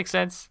 Does that make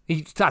sense?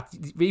 He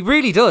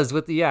really does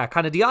with the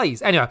kind of the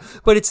eyes. Anyway,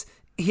 but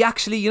he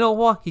actually, you know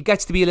what? He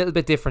gets to be a little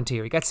bit different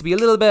here. He gets to be a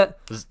little bit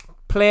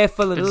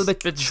playful, a little bit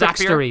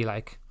trickstery,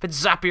 like. Bit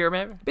zappier,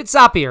 maybe. Bit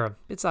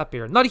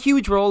zappier. Not a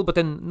huge role, but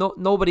then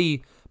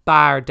nobody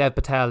bar Dev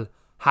Patel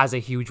has a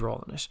huge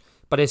role in it.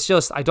 But it's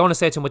just, I don't want to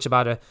say too much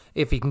about it.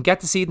 If you can get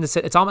to see it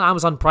it's on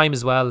Amazon Prime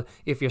as well.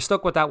 If you're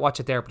stuck with that, watch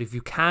it there. But if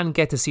you can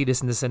get to see this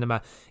in the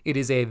cinema, it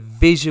is a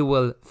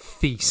visual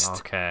feast.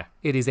 Okay.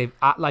 It is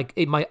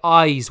my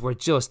eyes were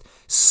just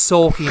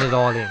soaking it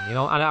all in, you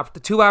know. And after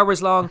 2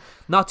 hours long,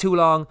 not too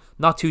long,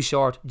 not too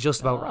short,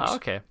 just about right.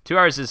 Okay, 2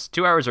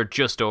 hours or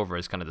just over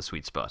is kind of the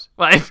sweet spot.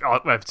 Well, if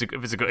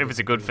it's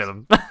a good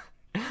film,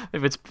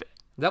 if it's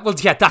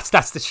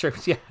that's the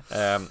truth. Yeah.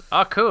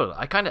 Cool.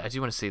 I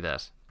do want to see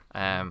that.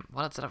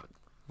 What else did I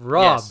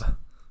have?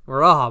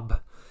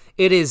 Rob,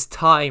 it is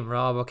time,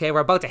 Rob. Okay,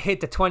 we're about to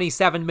hit the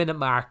 27-minute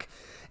mark.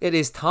 It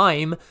is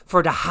time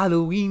for the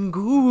Halloween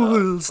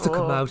ghouls to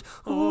come out.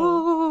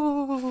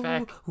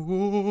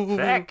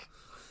 Feck.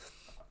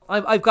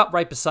 I've got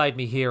right beside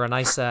me here a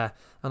nice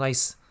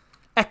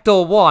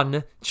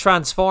Ecto-1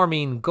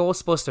 transforming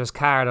Ghostbusters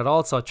car that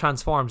also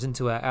transforms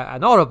into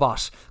an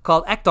Autobot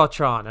called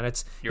Ectotron, and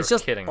it's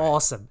just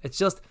awesome. It's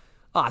just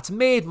it's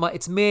made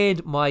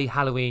my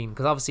Halloween,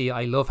 because obviously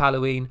I love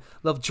Halloween,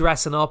 love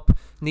dressing up.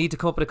 Need to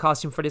come up with a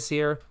costume for this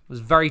year. Was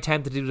very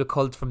tempted to do the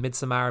Cult from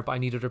Midsommar, but I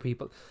need other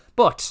people.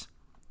 But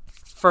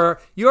for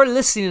your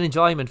listening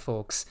enjoyment,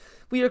 folks,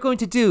 we are going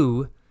to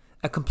do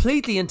a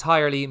completely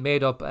entirely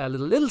made up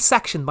little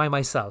section by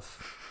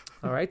myself.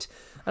 All right,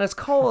 and it's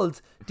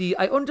called the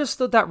I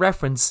Understood That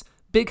Reference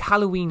Big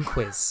Halloween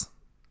Quiz.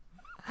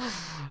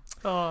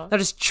 Now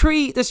there's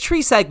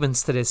three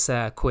segments to this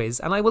quiz,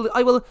 and I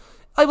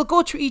will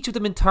go through each of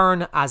them in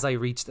turn as I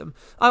reach them.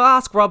 I'll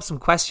ask Rob some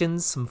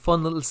questions, some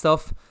fun little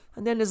stuff,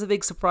 and then there's a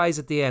big surprise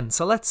at the end.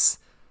 So let's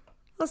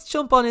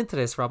jump on into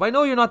this, Rob. I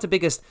know you're not the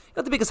biggest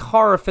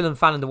horror film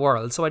fan in the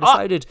world, so I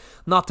decided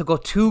not to go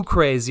too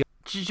crazy.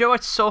 Do you know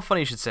what's so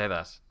funny you should say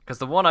that? Because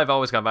the one I've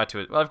always gone back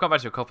to, I've gone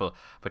back to a couple,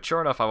 but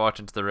sure enough, I walked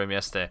into the room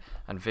yesterday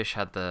and Vish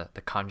had the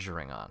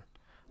Conjuring on.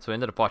 So I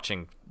ended up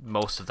watching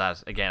most of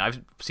that again.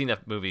 I've seen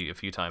that movie a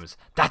few times.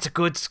 That's a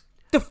good...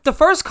 The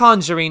first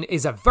Conjuring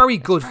is a very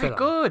good film.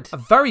 Good. A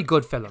very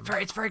good film.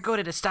 It's very good.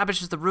 It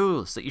establishes the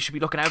rules that you should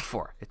be looking out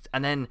for.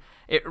 And then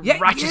it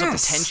ratchets up the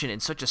tension in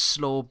such a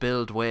slow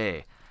build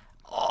way.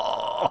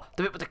 Oh,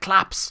 the bit with the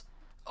claps.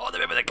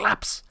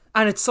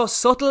 And it's so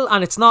subtle,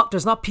 and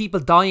there's not people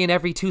dying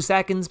every 2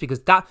 seconds,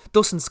 because that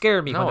doesn't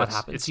scare me when that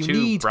happens. It's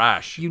too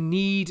brash.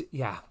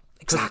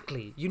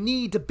 Exactly. You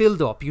need the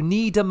build up. You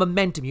need the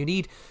momentum. You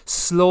need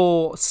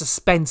slow,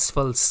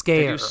 suspenseful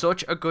scare. They do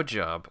such a good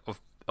job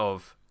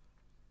of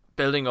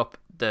building up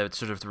the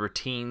sort of the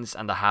routines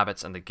and the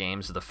habits and the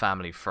games of the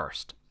family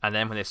first, and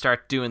then when they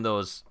start doing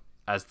those,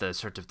 as the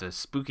sort of the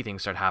spooky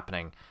things start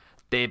happening,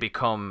 they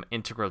become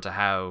integral to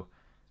how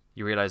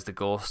you realize the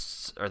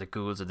ghosts or the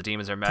ghouls or the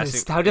demons are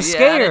messing. How to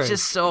scare. It's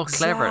just so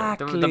clever.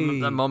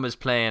 The mum is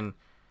playing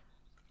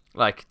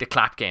like the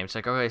clap game. It's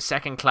like, okay,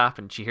 second clap,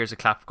 and she hears a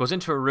clap, goes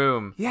into a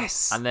room,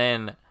 yes, and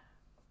then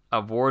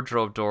a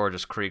wardrobe door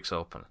just creaks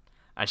open,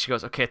 and she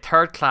goes, okay,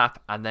 third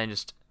clap, and then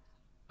just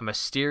a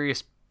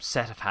mysterious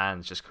set of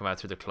hands just come out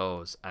through the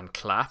clothes and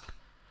clap,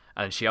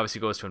 and she obviously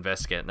goes to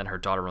investigate, and then her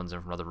daughter runs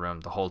in from another room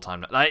the whole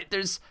time. Like,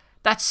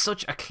 that's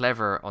such a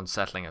clever,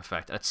 unsettling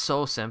effect, and it's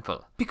so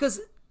simple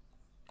because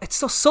it's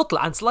so subtle.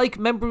 And it's like,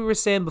 remember we were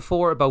saying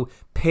before about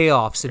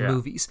payoffs in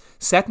movies,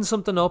 setting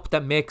something up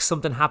that makes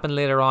something happen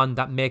later on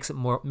that makes it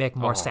make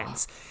more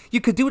sense. You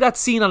could do that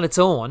scene on its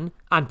own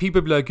and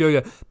people would be like,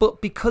 yeah,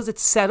 but because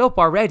it's set up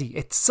already,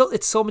 it's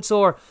so much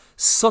more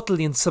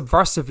subtly and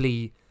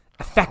subversively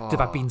effective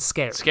at being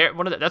scared.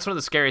 That's one of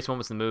the scariest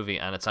moments in the movie,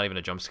 and it's not even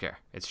a jump scare.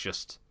 It's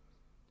just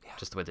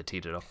the way they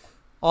teed it up.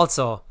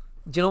 Also,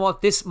 do you know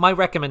what? My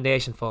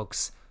recommendation,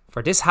 folks,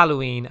 for this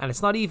Halloween, and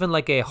it's not even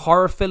like a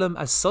horror film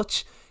as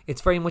such.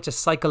 It's very much a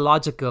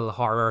psychological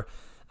horror,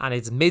 and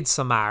it's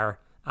Midsommar.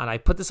 And I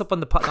put this up on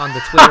the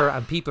Twitter,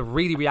 and people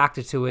really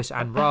reacted to it.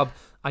 And Rob,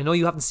 I know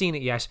you haven't seen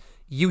it yet.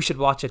 You should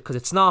watch it, because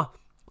it's no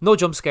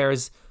jump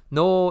scares,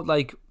 no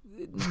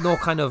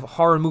kind of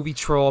horror movie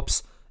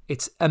tropes.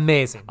 It's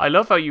amazing. I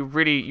love how you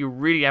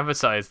really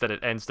emphasize that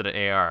it ends with an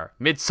AR.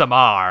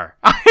 Midsommar.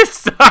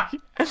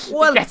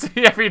 Well, it gets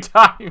me every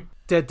time.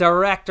 The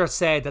director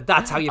said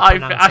that's how you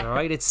pronounce it,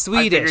 right? It's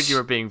Swedish. I figured you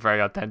were being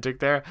very authentic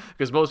there,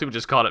 because most people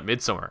just call it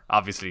Midsummer,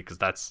 obviously, because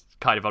that's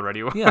kind of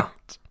already a word. Yeah.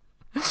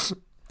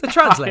 The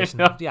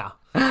translation, yeah.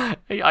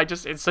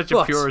 It's such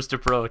a purist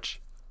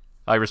approach.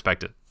 I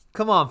respect it.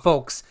 Come on,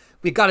 folks.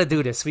 We got to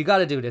do this.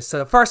 So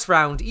the first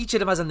round, each of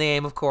them has a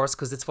name, of course,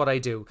 because it's what I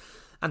do.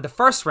 And the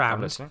first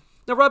round...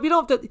 Now, Rob, you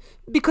don't have to...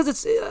 Because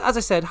it's, as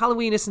I said,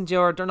 Halloween isn't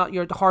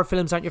the horror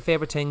films aren't your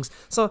favourite things.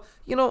 So,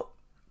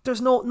 there's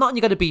nothing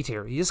you got to beat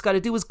here. You just got to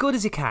do as good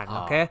as you can,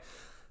 okay?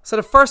 So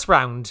the first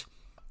round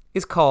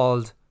is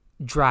called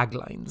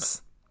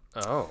Draglines.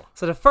 Oh.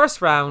 So the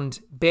first round,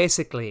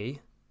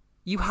 basically,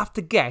 you have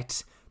to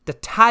get the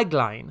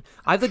tagline.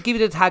 I have to give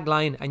you the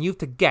tagline, and you have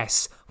to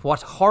guess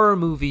what horror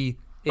movie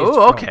is Oh,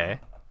 from. okay.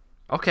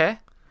 Okay.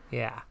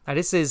 Yeah. Now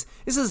this is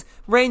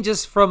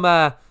ranges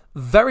from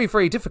very,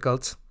 very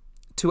difficult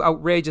to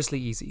outrageously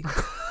easy.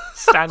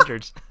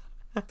 Standards.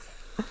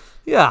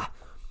 Yeah.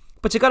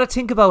 But you got to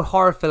think about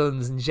horror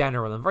films in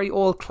general and very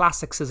old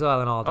classics as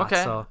well and all that.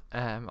 Okay. So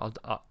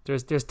I'll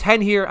there's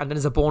 10 here, and then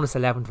there's a bonus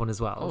 11th one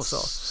as well. oh, so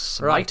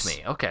smite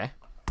me. Okay.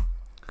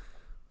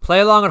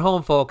 play along at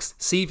home, folks.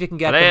 See if you can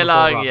get Play them before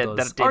along, Rob yeah.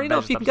 does. Or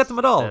if you can get them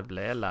at all.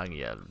 Play along,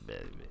 yeah.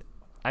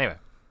 Anyway.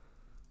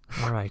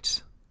 All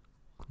right.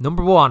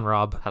 Number 1,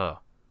 Rob. Hello.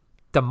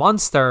 The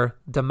monster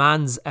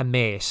demands a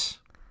mate.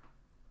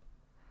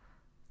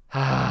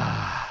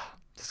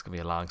 This is gonna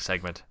be a long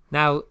segment.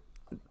 Now,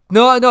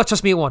 no,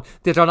 trust me, it won't.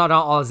 They're not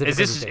all as difficult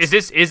as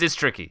this. Is this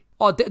tricky?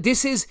 Oh,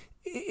 this is...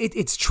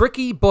 It's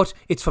tricky, but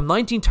it's from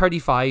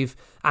 1935,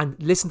 and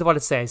listen to what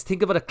it says.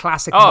 Think about a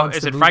classic monster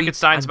is it movie,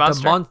 Frankenstein's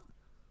and monster?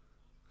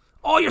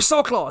 Oh, you're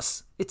so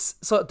close. It's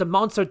so the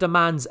monster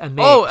demands a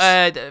mate. Oh,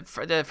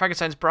 the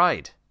Frankenstein's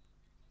Bride.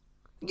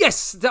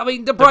 Yes, I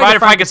mean the Bride Bride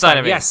of Frankenstein,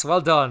 I mean. Yes,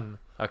 well done.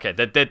 Okay,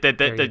 There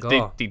you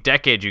go. the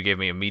decade you gave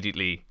me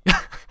immediately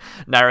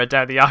narrowed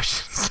down the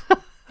options.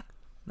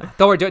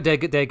 Don't worry, they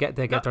get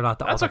they're not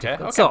that. That's okay.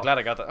 difficult. Okay, So I'm glad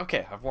I got that.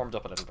 Okay, I've warmed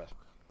up a little bit.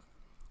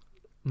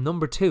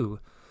 number 2,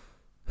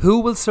 who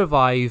will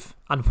survive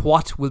and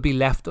what will be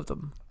left of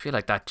them? I feel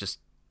like that just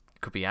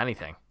could be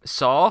anything.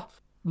 Saw?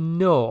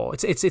 No,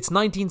 it's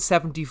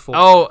 1974.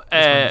 Oh, is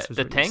when this was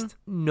The released. Thing?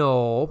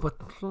 No, but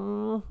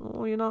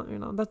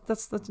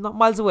that's not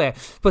miles away.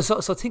 But so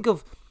think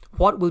of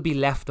what will be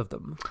left of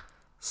them.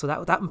 So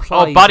that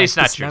implies Body like,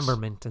 Snatchers.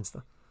 dismemberment and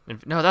stuff.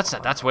 No, that's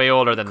not. That's way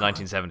older than the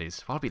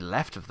 1970s. What'll be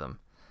left of them?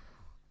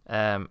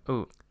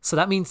 Ooh. So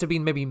that means they're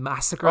being maybe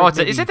massacred. Oh,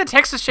 maybe. is it the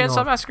Texas Chainsaw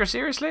No. Massacre?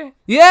 Seriously?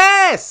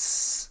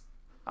 Yes.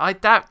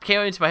 That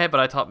came into my head, but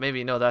I thought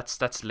maybe no,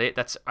 that's late.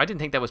 I didn't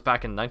think that was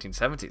back in the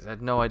 1970s. I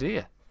had no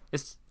idea.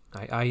 It's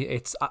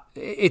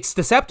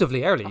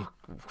deceptively early.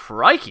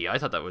 Crikey! I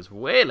thought that was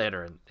way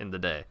later in the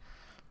day.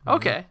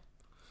 Okay.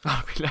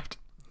 I'll be left.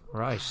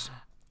 Right.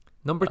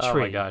 Number 3. Oh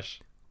my gosh.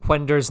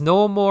 When there's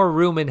no more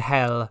room in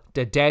hell,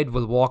 the dead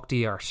will walk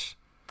the earth.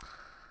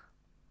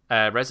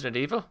 Resident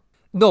Evil.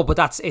 No,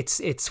 but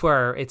it's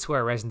where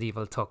Resident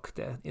Evil took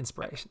the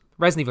inspiration.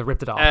 Resident Evil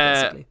ripped it off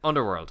basically.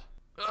 Underworld.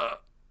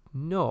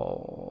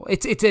 No,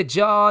 it's a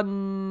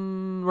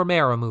John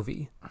Romero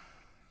movie,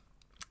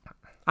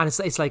 and it's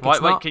like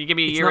it's not, can you give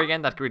me a year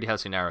again? That really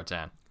helps me narrow it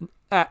down.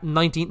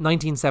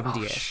 1978.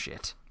 Oh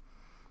shit!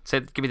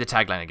 Give me the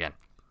tagline again.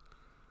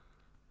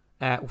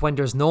 When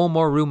there's no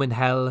more room in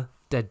hell,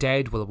 the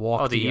dead will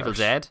walk. Oh, the Evil earth.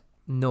 Dead.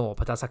 No,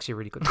 but that's actually a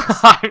really good.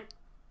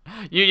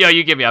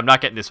 You give me. I'm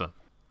not getting this one.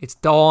 It's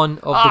Dawn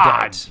of the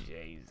Dead.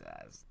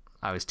 Jesus!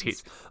 I was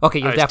Okay,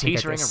 you'll I was definitely get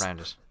teetering this.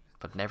 around it,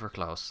 but never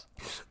close.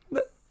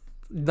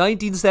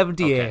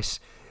 1978.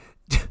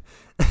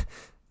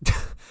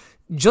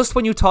 Just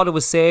when you thought it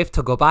was safe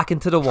to go back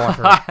into the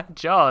water.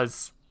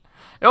 Jaws.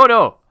 Oh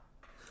no!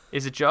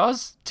 Is it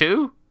Jaws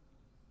 2?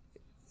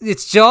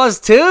 It's Jaws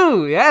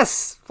 2,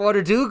 yes.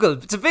 Father Dougal.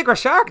 It's a bigger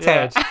shark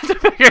head.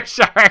 The bigger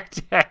shark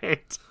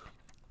head.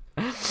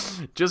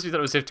 Just when you thought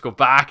it was safe to go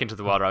back into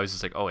the water, I was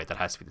just like, oh wait, that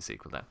has to be the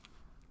sequel then.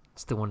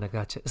 It's the one that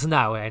got you. So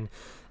now, in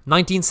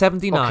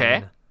 1979,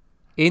 Okay.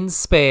 in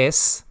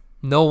space,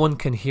 no one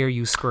can hear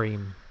you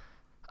scream.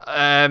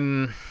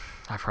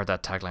 I've heard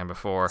that tagline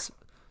before.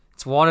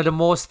 It's one of the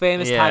most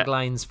famous Yeah.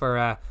 taglines for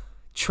a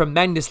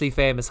tremendously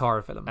famous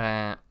horror film.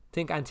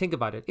 Think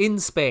about it. In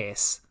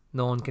space,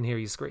 no one can hear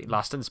you scream.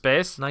 Lost in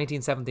Space?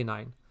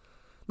 1979.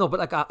 No, but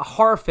like a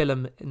horror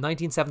film in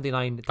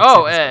 1979.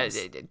 Oh, that's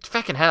set in space.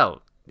 fucking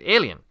hell.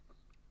 Alien.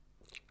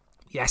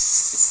 Yes,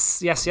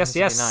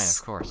 79,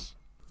 of course.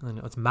 I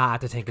know, it's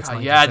mad to think it's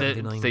Yeah,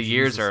 1979. the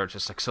years Jesus. are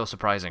just like so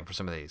surprising for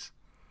some of these.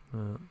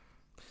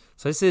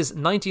 So this is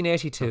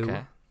 1982.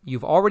 Okay.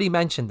 You've already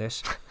mentioned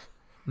it.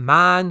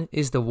 Man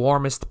is the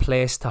warmest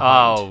place to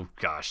hide. Oh,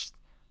 gosh.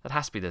 That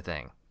has to be the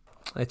thing.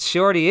 It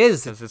surely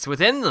is. Because it's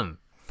within them.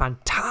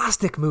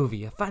 Fantastic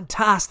movie. A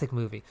fantastic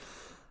movie.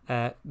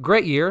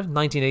 Great year,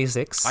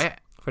 1986. I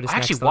for this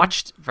actually next one.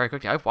 watched, very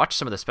quickly, I watched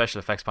some of the special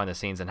effects behind the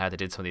scenes and how they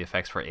did some of the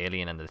effects for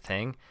Alien and The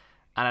Thing.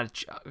 And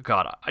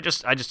I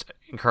just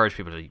encourage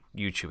people to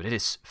YouTube it. It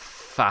is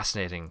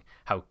fascinating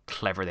how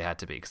clever they had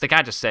to be. Because they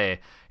can't just say,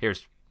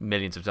 here's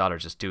millions of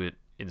dollars, just do it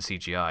in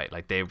CGI.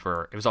 Like it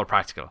was all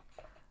practical.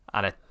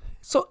 And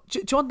So, do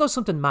you want to know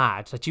something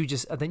mad that you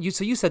just?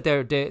 So you said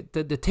there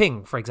the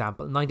Thing, for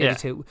example,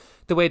 1982.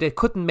 The way they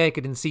couldn't make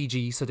it in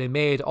CG, so they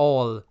made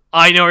all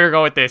I know where you're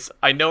going with this.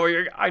 I know where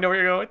you're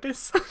going with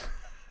this.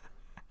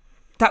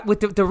 that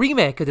with the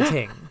remake of the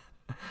Thing.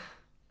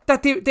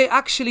 That they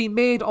actually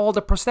made all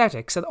the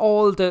prosthetics and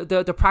all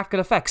the practical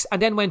effects,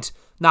 and then went,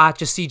 nah,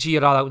 just CG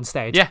it all out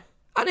instead. Yeah.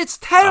 And it's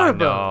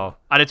terrible. I know.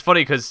 And it's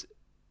funny because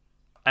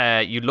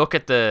you look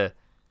at the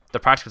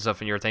practical stuff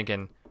and you're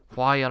thinking,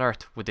 why on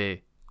earth would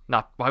they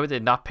Why would they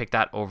not pick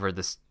that over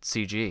the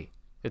CG?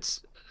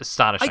 It's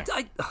astonishing.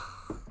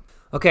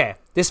 Okay,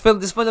 this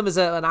film is one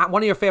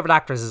of your favorite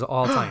actors of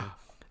all time.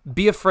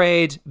 Be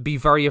Afraid, Be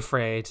Very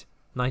Afraid,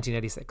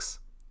 1986.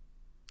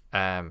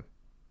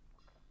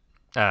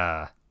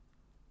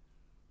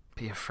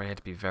 Be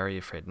Afraid, Be Very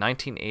Afraid,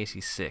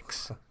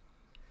 1986.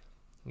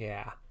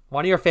 Yeah,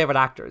 one of your favorite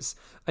actors,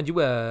 and you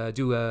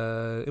do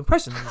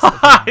impressions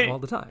of him all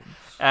the time.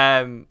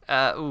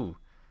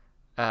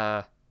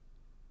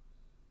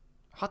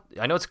 What?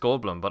 I know it's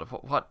Goldblum, but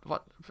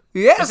what?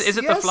 Yes, is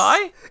it The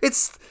Fly?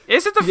 Is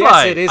it The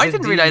Fly? It is. I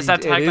didn't realize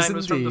that indeed. tagline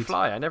was from The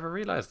Fly. I never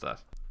realized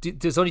that.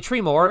 There's only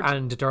 3 more,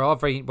 and they're all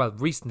very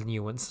recent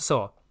new ones.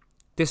 So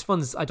this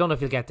one's, I don't know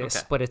if you'll get this,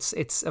 Okay. but it's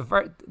a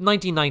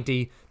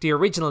 1990. The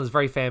original is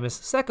very famous.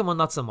 Second one,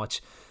 not so much.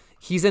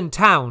 He's in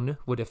town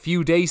with a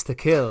few days to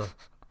kill.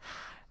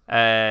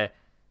 Is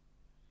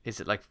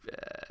it like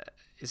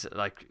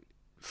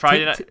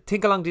Friday Night?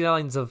 Think along the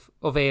lines of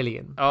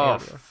Alien. Oh,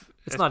 earlier.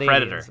 It's not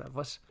Predator. Aliens,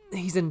 but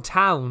he's in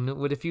town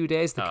with a few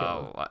days to Oh,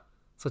 kill. what?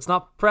 So it's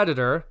not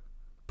Predator.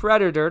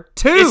 Predator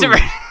 2. Is it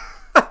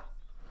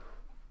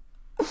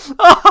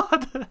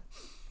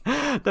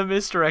the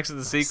misdirects of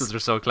the sequels are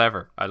so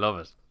clever. I love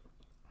it.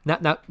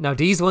 Now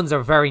these ones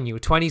are very new,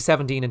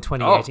 2017 and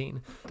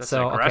 2018. That's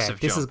so an aggressive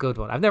this is a jump. good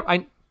one.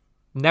 I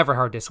never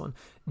heard this one.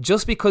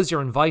 Just because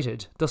you're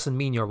invited doesn't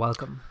mean you're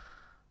welcome.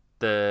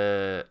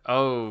 I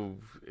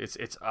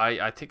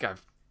think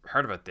I've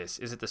heard about this.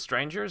 Is it The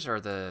Strangers or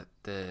the?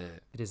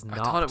 It is I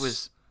not. thought it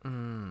was.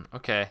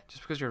 Okay,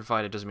 just because you're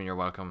invited doesn't mean you're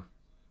welcome.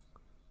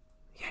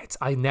 Yeah,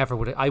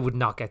 I would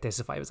not get this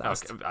if I was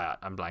asked. Okay,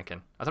 I'm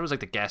blanking. I thought it was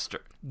like The Guest.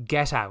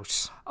 Get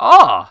Out.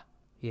 Oh,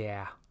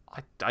 Yeah.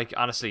 I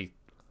honestly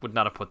would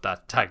not have put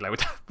that tagline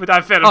with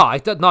that film.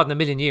 Not in a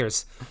million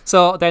years.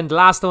 So then the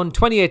last one,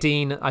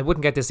 2018. I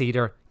wouldn't get this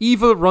either.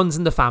 Evil Runs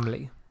in the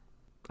Family.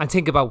 And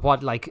think about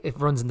what it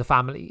runs in the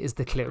family is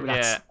the clue.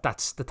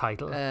 That's the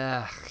title.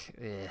 Yeah.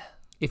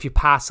 If you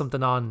pass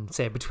something on,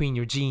 say between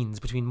your genes,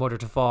 between mother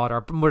to father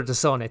or mother to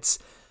son, it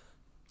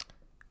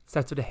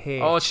starts with a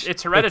H. Oh,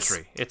 it's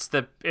Hereditary. It's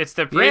the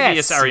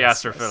previous Ari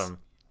Aster film.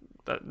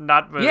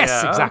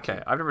 Yes, exactly.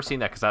 Okay. I've never seen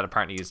that because that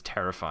apparently is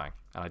terrifying,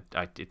 and the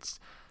idea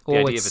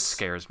of it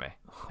scares me.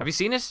 Have you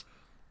seen it?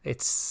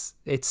 It's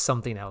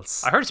something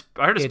else. I heard it's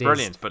It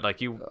brilliant, is. but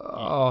like you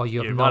have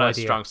you've no got a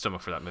idea. strong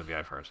stomach for that movie.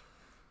 I've heard.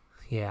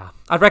 Yeah,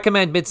 I'd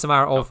recommend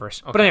Midsommar over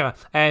it. okay. But anyway,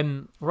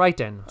 right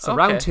then. So Okay.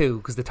 round 2,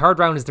 because the third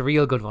round is the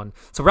real good one.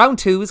 So round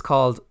 2 is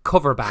called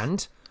Cover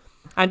Band.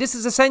 And this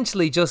is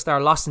essentially just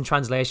our Lost in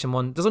Translation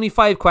one. There's only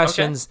 5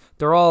 questions. Okay.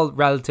 They're all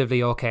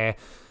relatively okay.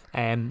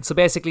 So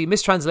basically,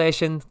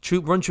 mistranslation,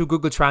 run through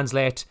Google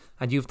Translate,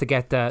 and you have to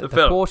get the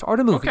quote or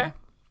the movie. Okay.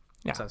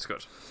 Yeah. Sounds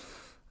good.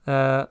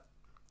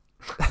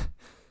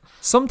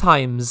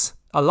 Sometimes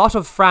a lot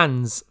of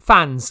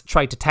fans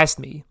tried to test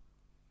me.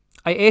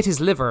 I ate his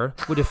liver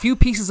with a few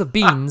pieces of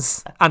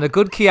beans and a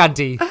good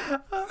Chianti.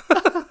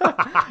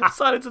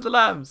 Silence of the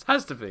Lambs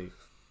has to be.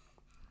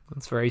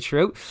 That's very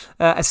true.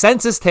 A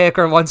census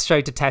taker once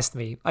tried to test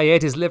me. I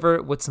ate his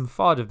liver with some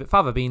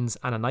fava beans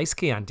and a nice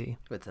Chianti.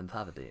 With some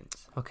fava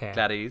beans. Okay.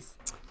 Gladys.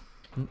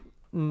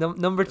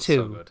 Number 2.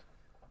 So good.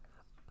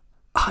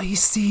 I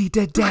see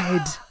the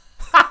dead.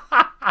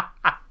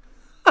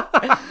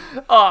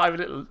 I have a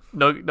little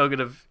nugget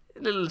of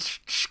a little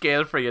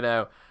scale for you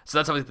now. So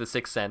that's obviously The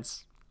Sixth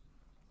Sense.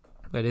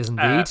 It is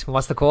indeed.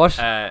 What's the quote?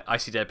 I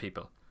see dead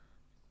people.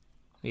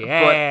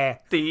 Yeah.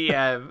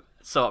 But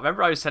so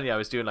remember I was telling you I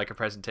was doing like a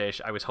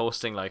presentation. I was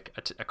hosting like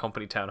a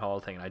company town hall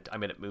thing. And I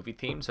made it movie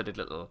themed, so I did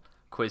little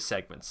quiz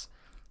segments.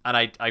 And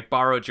I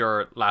borrowed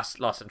your Lost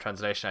in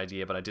Translation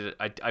idea, but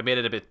I made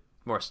it a bit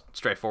more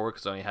straightforward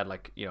because I only had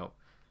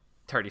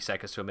 30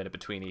 seconds to a minute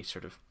between each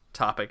sort of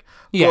topic.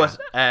 Yeah.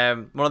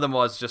 But one of them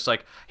was just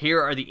like,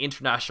 here are the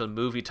international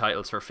movie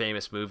titles for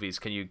famous movies.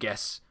 Can you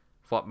guess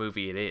what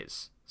movie it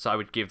is? So I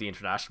would give the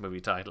international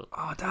movie title.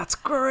 Oh, that's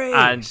great.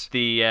 And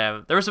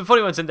there were some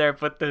funny ones in there,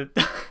 but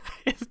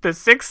the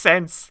Sixth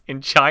Sense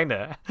in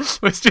China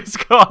was just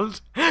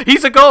called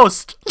He's a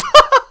Ghost.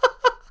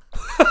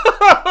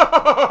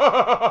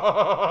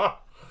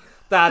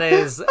 That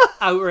is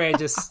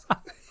outrageous.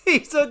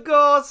 He's a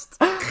ghost.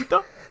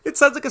 It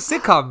sounds like a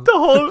sitcom.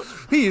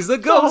 He's a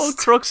The whole ghost.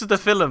 crux of the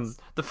film,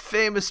 the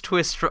famous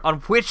twist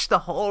on which the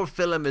whole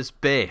film is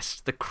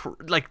based,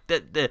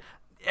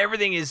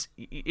 everything is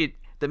it.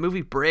 The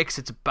movie breaks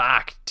its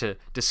back to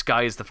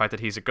disguise the fact that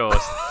he's a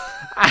ghost,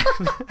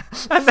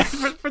 and then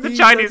for the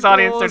Chinese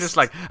audience, they're just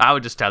like, I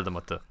would just tell them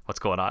what's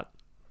going on.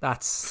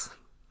 That's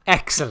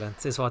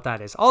excellent, is what that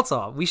is.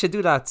 Also, we should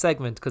do that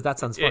segment because that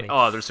sounds funny.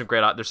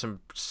 There's some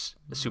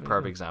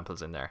superb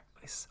examples in there.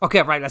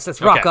 Okay, right. Let's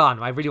rock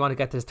on. I really want to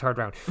get this third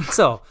round.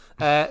 So,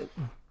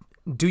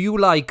 do you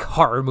like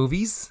horror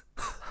movies?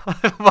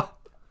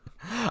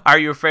 Are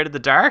you afraid of the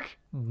dark?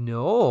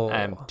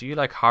 No. Do you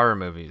like horror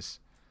movies?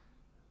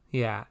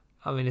 Yeah,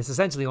 I mean, it's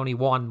essentially only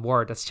one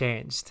word that's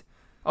changed.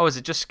 Oh, is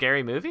it just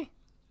scary movie?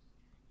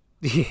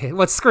 Yeah,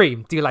 what's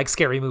Scream? Do you like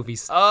scary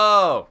movies?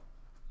 Oh,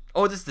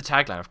 this is the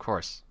tagline, of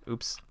course.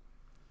 Oops.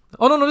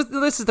 Oh no,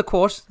 this is the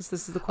quote. This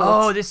is the quote.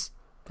 Oh, this.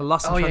 The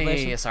Lost in Oh, yeah.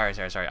 Translation.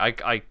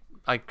 Sorry.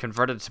 I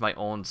converted it to my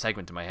own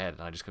segment in my head,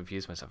 and I just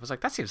confused myself. I was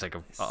like, that seems like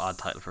a odd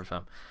title for a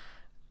film.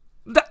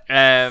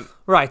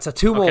 Right, so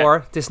two Okay.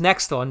 more. This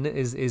next one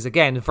is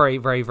again very,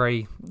 very,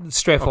 very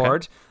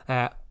straightforward.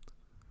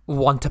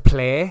 Want to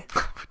play?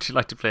 Would you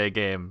like to play a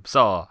game?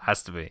 Saw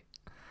has to be.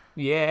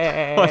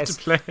 Yes. Want to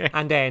play?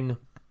 And then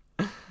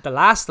the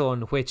last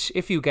one, which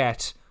if you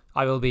get,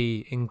 I will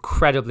be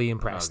incredibly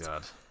impressed. Oh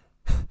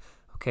god.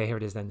 Okay, here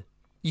it is then.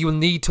 You'll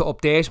need to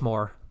update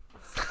more.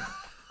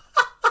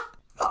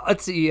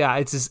 It's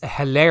just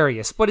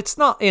hilarious, but it's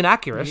not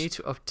inaccurate. You need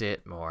to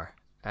update more.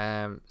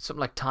 Something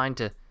like time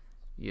to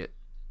you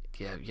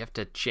have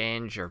to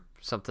change or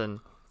something.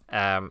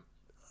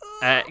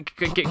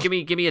 Give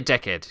me a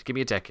decade. Give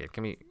me a decade.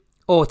 Give me.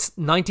 Oh, it's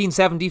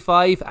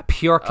 1975, a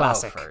pure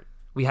classic. for-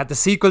 We had the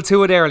sequel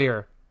to it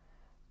earlier.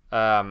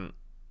 Dawn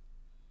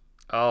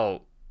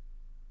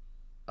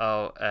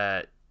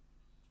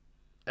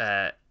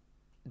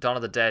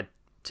of the Dead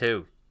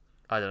 2.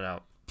 I don't know.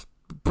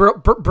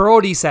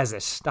 Brody says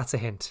it. That's a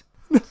hint.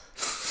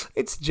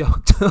 It's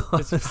John.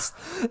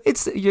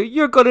 It's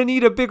you're gonna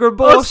need a bigger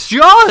boat. Oh, it's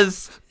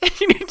Jaws.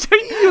 You need to.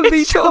 You'll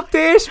need to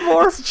update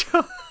more. It's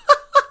Jaws.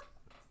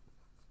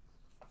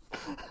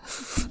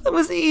 That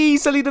was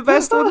easily the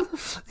best one.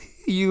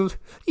 You'll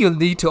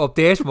need to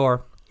update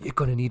more. You're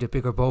gonna need a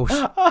bigger boat.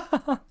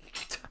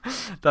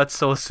 That's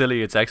so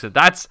silly. It's excellent.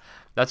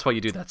 That's why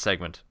you do that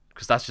segment,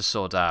 because that's just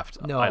so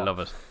daft. No. I love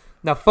it.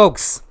 Now,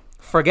 folks,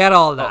 forget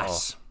all that.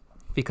 Uh-oh.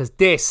 Because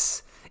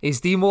this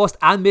is the most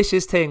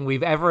ambitious thing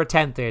we've ever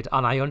attempted,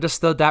 and I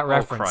understood that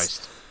reference. Oh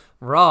Christ!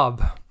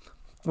 Rob,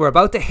 we're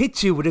about to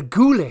hit you with a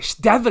ghoulish,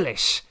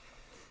 devilish,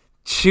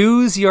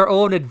 choose your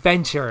own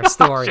adventure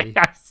story.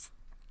 Yes.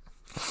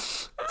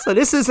 So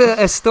this is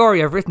a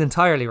story I've written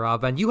entirely,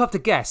 Rob, and you have to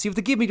guess. You have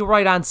to give me the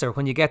right answer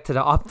when you get to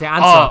the answer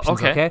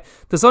options, okay?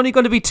 There's only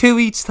going to be 2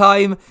 each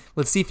time.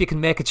 We'll see if you can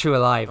make it through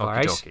alive, all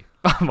right? Okey-dokey.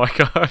 Oh my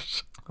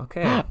gosh.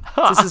 Okay.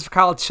 This is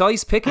called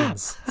Choice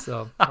Pickings.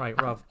 So, all right,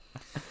 Rob.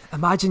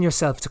 Imagine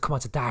yourself to come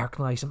on to dark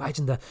night.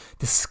 Imagine the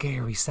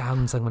scary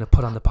sounds I'm going to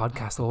put on the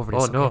podcast over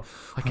this. Oh no! okay?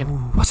 I can. Ooh,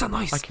 what's that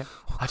noise? I can.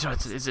 I don't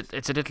know.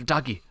 It's a little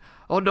doggy.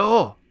 Oh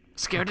no!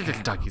 Scared of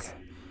little doggies.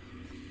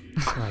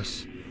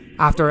 Right.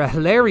 After a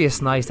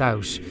hilarious night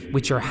out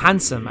with your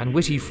handsome and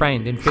witty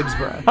friend in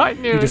Fibsborough, I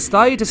knew you it.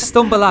 decide to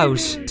stumble out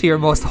to your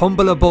most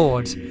humble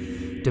abode.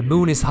 The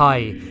moon is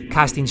high,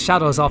 casting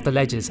shadows off the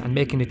ledges and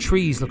making the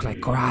trees look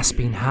like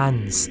grasping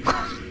hands.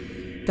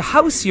 The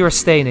house you're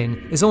staying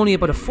in is only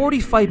about a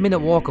 45-minute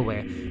walk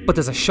away, but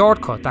there's a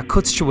shortcut that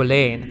cuts through a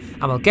lane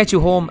and will get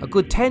you home a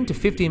good 10 to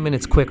 15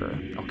 minutes quicker.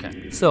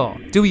 Okay. So,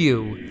 do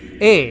you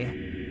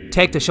A.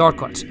 Take the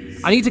shortcut?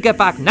 I need to get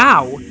back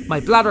now. My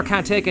bladder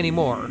can't take any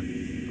more.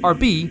 Or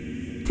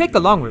B. Take the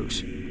long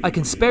route. I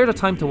can spare the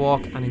time to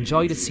walk and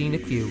enjoy the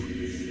scenic view.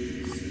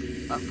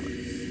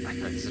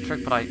 It's a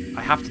trick, but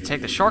I have to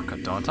take the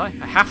shortcut, don't I?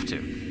 I have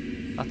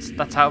to.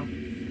 That's how.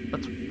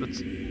 That's.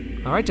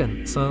 Alright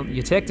then, so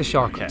you take the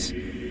shortcut. Okay.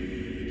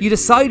 You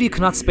decide you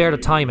cannot spare the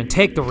time and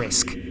take the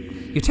risk.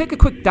 You take a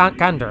quick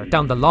gander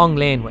down the long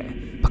laneway,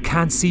 but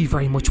can't see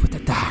very much with the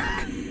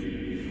dark.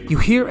 You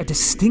hear a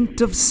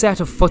distinctive set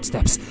of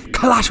footsteps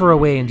clatter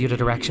away in the other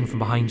direction from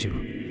behind you.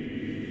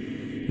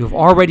 You have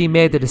already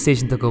made the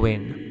decision to go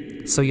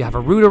in, so you have a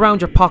root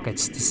around your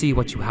pockets to see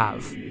what you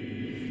have.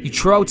 You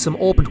throw out some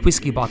opened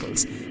whiskey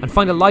bottles and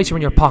find a lighter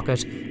in your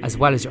pocket as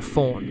well as your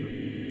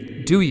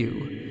phone. Do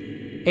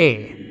you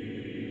A.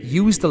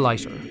 Use the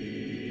lighter?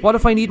 What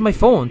if I need my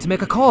phone to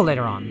make a call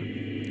later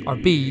on? Or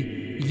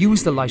B.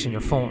 Use the light on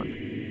your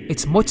phone.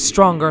 It's much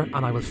stronger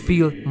and I will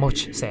feel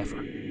much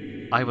safer.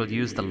 I will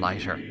use the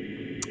lighter.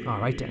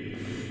 Alright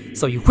then.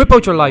 So you whip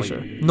out your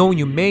lighter, knowing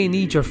you may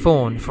need your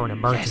phone for an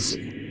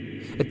emergency.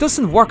 It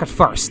doesn't work at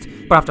first,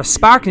 but after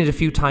sparking it a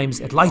few times,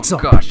 it lights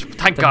up. Gosh,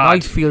 thank The God.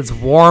 night feels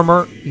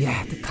warmer.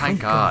 Yeah,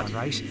 thank God.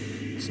 right?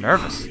 It's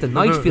nervous. The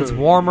night feels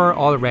warmer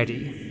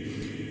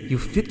already. You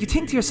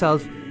think to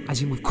yourself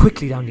as you move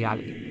quickly down the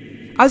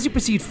alley. As you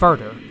proceed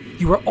further,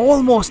 you are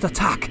almost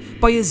attacked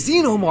by a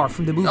xenomorph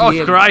from the movie Oh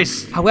Alien.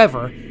 Christ!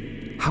 However,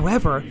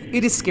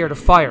 it is scared of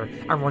fire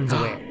and runs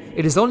away.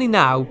 It is only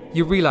now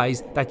you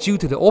realise that due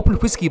to the open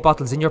whiskey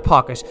bottles in your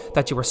pocket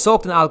that you were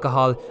soaked in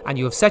alcohol and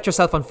you have set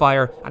yourself on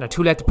fire and are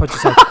too late to put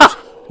yourself out.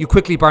 You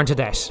quickly burn to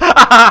death.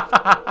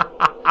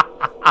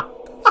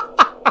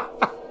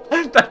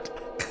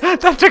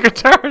 That took a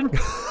turn.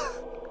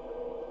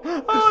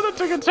 Oh, that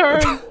took a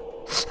turn.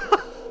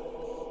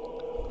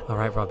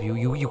 Alright, Rob,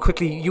 you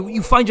quickly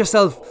you find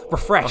yourself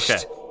refreshed.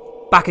 Okay.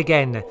 Back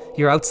again.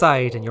 You're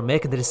outside and you're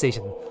making the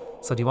decision.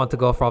 So do you want to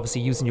go for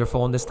obviously using your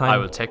phone this time?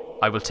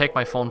 I will take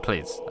my phone,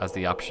 please, as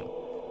the option.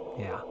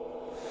 Yeah.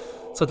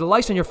 So the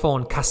light on your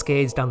phone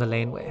cascades down the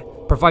laneway,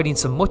 providing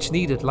some much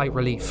needed light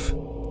relief.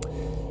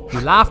 You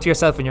laugh to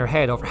yourself in your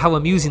head over how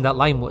amusing that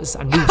line was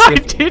and move I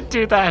swiftly. did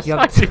do that. Yeah.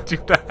 I did do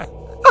that.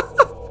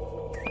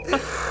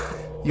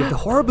 You have the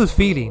horrible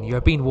feeling you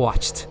are being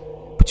watched,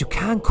 but you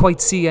can't quite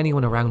see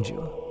anyone around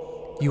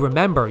you. You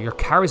remember your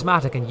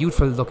charismatic and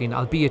youthful looking,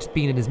 albeit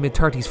being in his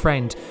mid-30s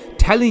friend,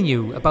 telling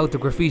you about the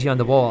graffiti on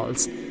the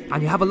walls,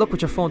 and you have a look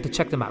with your phone to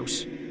check them out.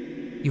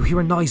 You hear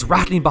a noise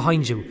rattling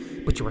behind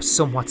you, but you are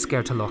somewhat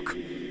scared to look.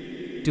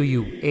 Do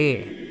you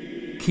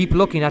A. keep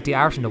looking at the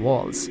art on the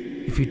walls?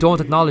 If you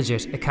don't acknowledge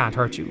it, it can't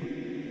hurt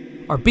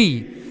you. Or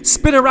B.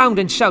 spin around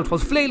and shout while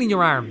flailing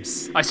your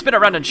arms? I spin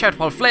around and shout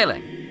while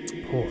flailing.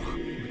 Oh,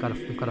 we've got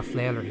a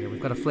flailer here.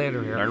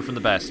 Learn from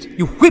the best.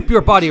 You whip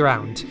your body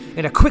around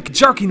in a quick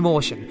jerking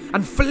motion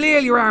and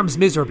flail your arms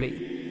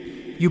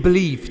miserably. You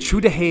believe,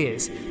 through the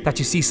haze, that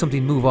you see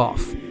something move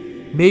off.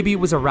 Maybe it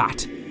was a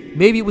rat.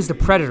 Maybe it was the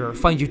predator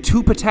find you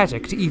too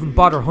pathetic to even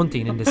bother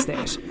hunting in this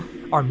state.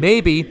 Or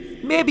maybe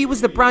it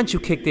was the branch you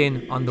kicked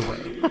in on the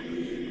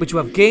way. But you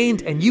have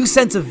gained a new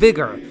sense of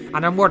vigour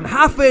and are more than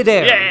halfway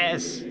there.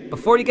 Yes!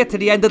 Before you get to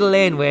the end of the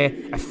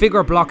laneway, a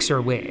figure blocks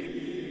your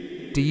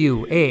way. Do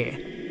you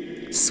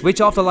A.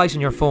 switch off the light on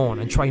your phone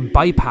and try and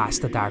bypass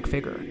the dark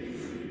figure?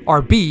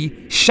 Or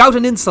B. shout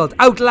an insult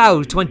out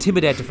loud to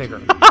intimidate the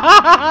figure?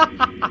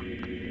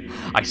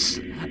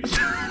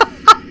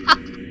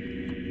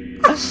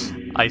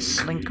 I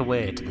slink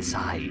away to the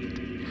side.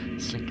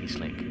 Slinky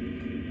slink.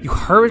 You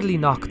hurriedly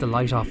knock the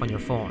light off on your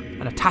phone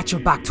and attach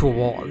your back to a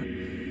wall.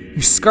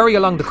 You scurry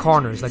along the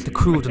corners like the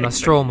crew of the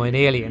Nostromo in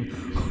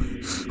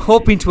Alien,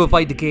 hoping to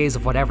avoid the gaze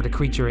of whatever the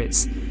creature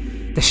is.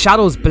 The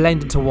shadows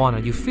blend into one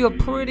and you feel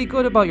pretty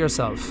good about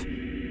yourself.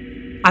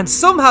 And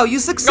somehow you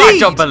succeed! I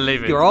don't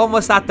believe it. You're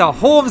almost at the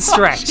home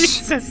stretch.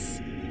 Jesus.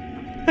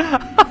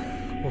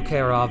 Okay,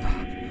 Rob.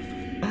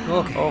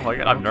 Okay. Oh my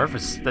god, I'm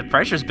nervous. The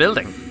pressure's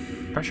building.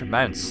 Pressure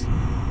mounts.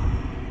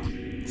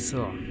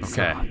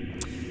 Okay.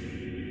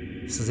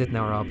 This is it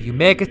now, Rob. You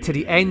make it to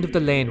the end of the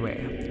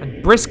laneway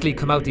and briskly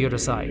come out the other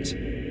side.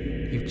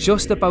 You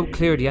just about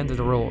clear the end of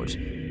the road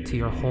to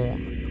your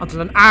home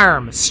until an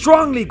arm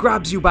strongly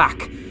grabs you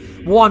back.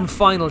 One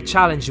final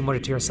challenge, you mutter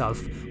to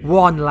yourself.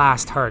 One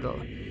last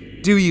hurdle.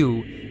 Do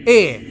you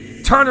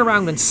A. turn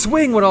around and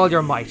swing with all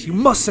your might? You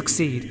must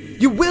succeed.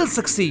 You will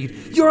succeed.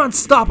 You're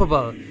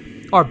unstoppable.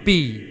 Or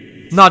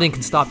B. Nothing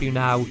can stop you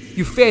now.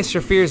 You face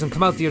your fears and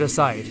come out the other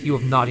side. You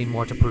have nothing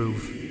more to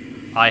prove.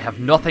 I have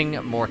nothing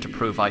more to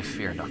prove. I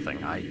fear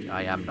nothing.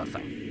 I am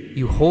nothing.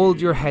 You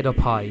hold your head up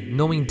high,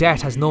 knowing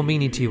death has no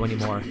meaning to you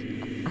anymore.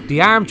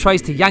 The arm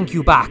tries to yank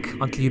you back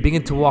until you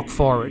begin to walk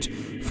forward,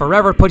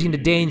 forever putting the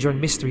danger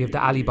and mystery of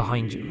the alley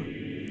behind you.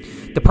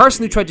 The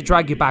person who tried to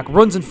drag you back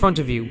runs in front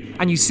of you,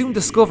 and you soon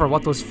discover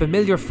what those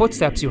familiar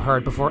footsteps you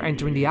heard before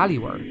entering the alley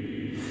were.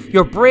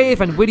 Your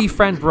brave and witty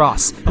friend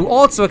Ross, who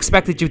also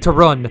expected you to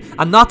run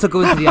and not to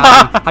go into the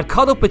alley, had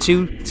caught up with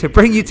you to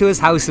bring you to his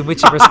house in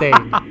which you were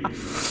staying.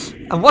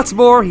 And what's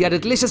more, he had a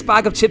delicious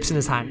bag of chips in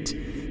his hand.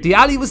 The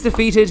alley was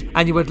defeated,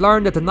 and you would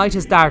learn that the night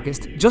is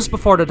darkest just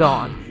before the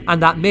dawn,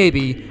 and that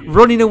maybe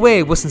running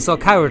away wasn't so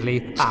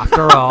cowardly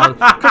after all.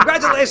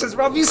 Congratulations,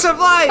 Rob, you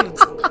survived!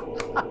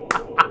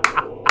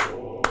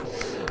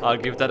 I'll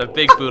give that a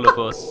big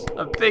boulopus.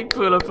 A big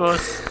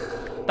boulopus.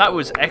 That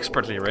was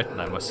expertly written,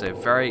 I must say.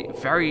 Very,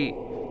 very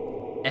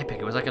epic.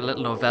 It was like a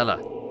little novella.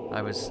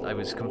 I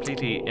was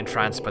completely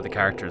entranced by the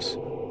characters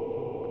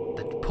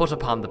that put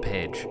upon the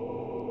page.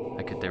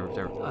 They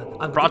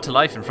were brought to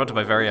life in front of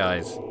my very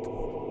eyes.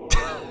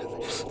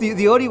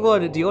 The only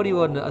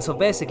one. So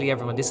basically,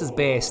 everyone, this is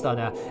based on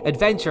an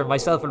adventure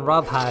myself and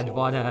Rob had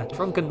on a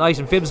drunken night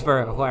in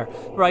Phibsborough,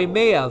 where I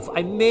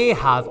may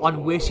have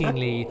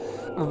unwittingly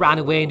ran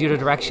away in the other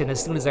direction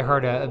as soon as I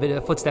heard a bit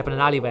of footstep in an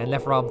alleyway and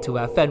left Rob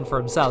to fend for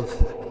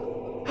himself.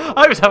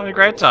 I was having a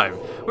great time.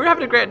 We were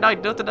having a great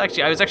night.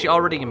 I was actually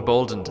already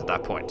emboldened at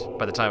that point.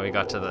 By the time we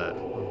got to the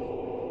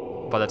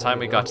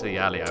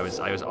alley, I was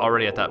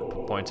already at that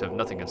point of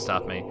nothing can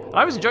stop me. And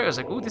I was enjoying it. I was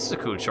like, ooh, this is a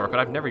cool shortcut.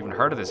 I've never even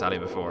heard of this alley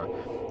before.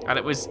 And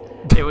it was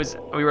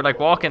we were like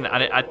walking,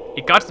 and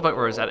it got to the point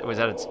where it was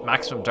at its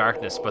maximum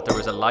darkness, but there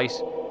was a light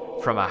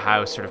from a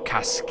house sort of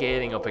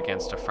cascading up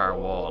against a far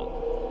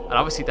wall. And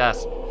obviously that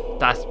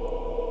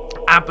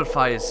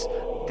amplifies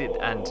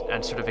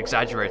and sort of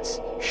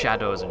exaggerates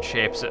shadows and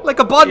shapes. Like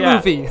a Bond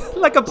movie.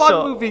 Like a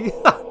Bond movie.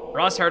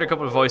 Ross heard a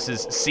couple of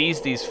voices, sees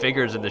these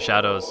figures in the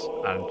shadows,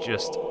 and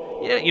just...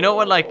 Yeah, you know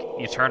when like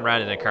you turn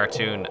around in a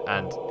cartoon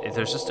and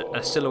there's just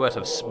a silhouette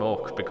of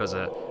smoke because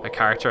a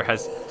character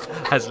has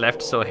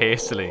left so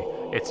hastily.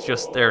 It's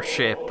just their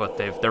shape, but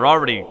they're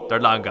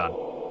long gone.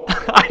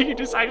 I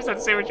just had to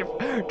say when you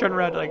turn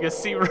around and I can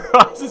see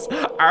Ross's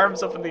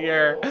arms up in the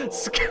air,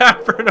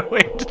 scampering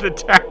away into the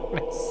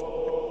darkness.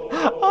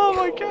 Oh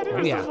my god, it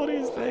was the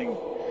funniest thing.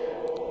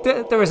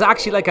 There was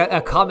actually like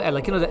a comment,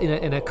 like, you know,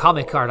 in a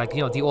comic, or like,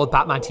 you know, the old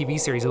Batman TV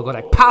series will go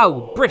like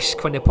pow,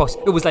 brisk when they put.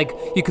 It was like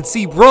you could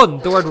see run.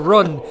 The word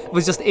run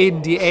was just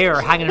in the air,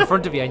 hanging in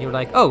front of you, and you were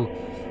like, oh,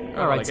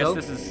 all right. I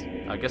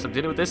guess I'm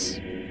dealing with this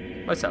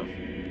myself.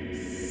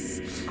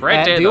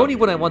 Great day. The only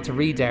one I want to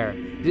read there,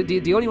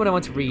 the only one I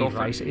want to read,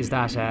 right, is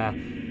that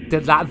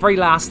the very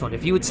last one.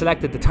 If you had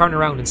selected the turn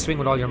around and swing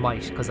with all your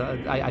might, because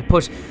I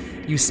put.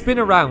 You spin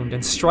around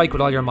and strike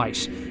with all your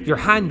might, your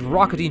hand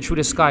rocketing through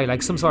the sky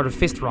like some sort of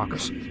fist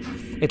rocket.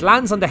 It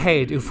lands on the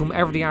head of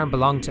whomever the arm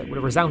belonged to with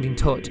a resounding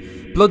thud.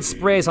 Blood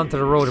sprays onto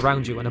the road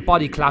around you and a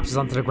body collapses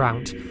onto the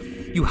ground.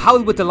 You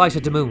howl with the light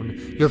of the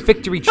moon, your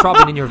victory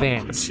throbbing in your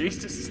veins.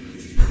 Jesus.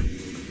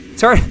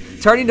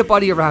 Turning the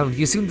body around,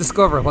 you soon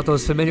discover what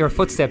those familiar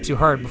footsteps you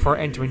heard before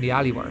entering the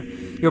alley were.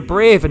 Your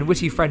brave and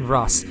witty friend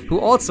Ross, who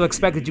also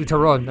expected you to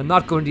run and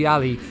not go in the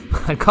alley,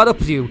 had caught up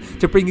with you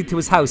to bring you to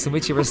his house in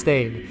which you were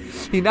staying.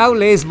 He now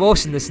lays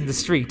motionless in the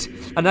street,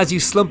 and as you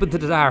slump into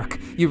the dark,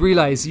 you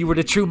realise you were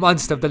the true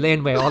monster of the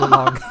laneway all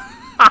along.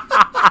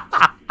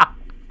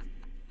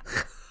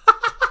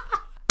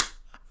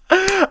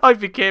 I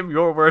became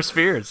your worst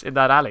fears in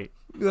that alley.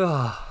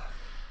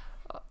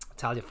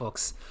 Tell you,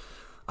 folks.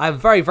 I'm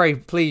very, very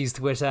pleased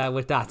with that. To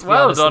Well be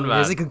honest. done,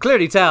 man. As you can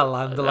clearly tell,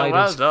 I'm delighted.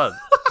 Well done.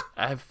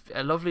 I have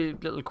a lovely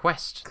little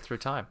quest through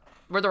time.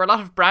 Were there a lot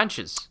of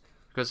branches?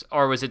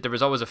 Or was it there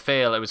was always a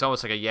fail? It was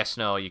almost like a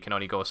yes-no. You can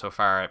only go so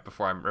far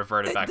before I'm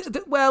reverted back.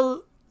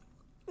 Well,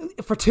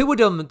 for two of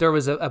them, there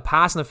was a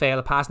pass and a fail,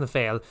 a pass and a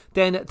fail.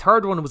 Then the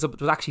third one was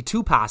actually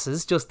two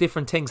passes, just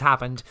different things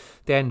happened.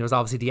 Then there was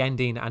obviously the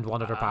ending and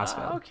one other pass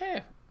fail.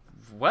 Okay.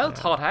 Well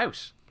thought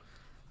out.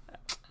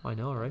 I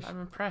know, right?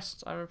 I'm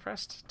impressed.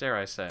 Dare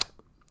I say?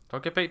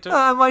 Don't get paid to.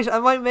 I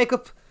might make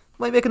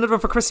another one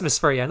for Christmas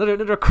for you.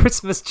 Another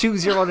Christmas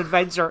choose your own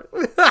adventure.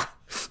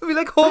 It'll be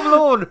like Home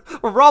Alone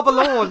or Rob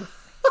Alone.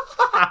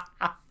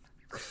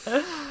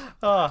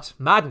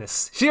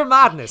 Madness, sheer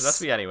madness. So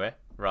that's me anyway.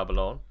 Rob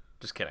alone.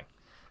 Just kidding.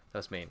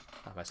 That's me,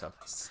 not myself.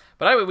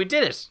 But anyway, we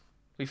did it.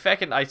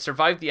 I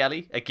survived the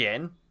alley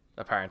again.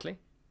 Apparently.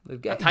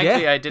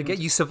 Thankfully, I didn't.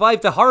 You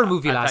survived the horror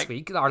movie last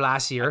week or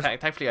last year.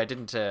 Thankfully, I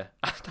didn't.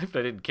 Thankfully,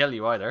 I didn't kill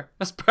you either.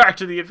 That's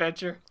part of the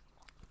adventure.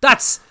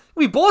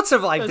 We both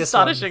survived this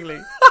one.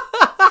 Astonishingly.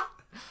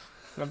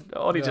 I'm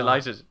only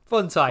delighted.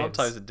 Fun times.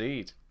 Fun times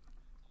indeed.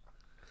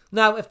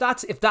 Now, if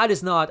that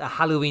is not a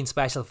Halloween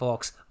special,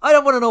 folks, I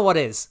don't want to know what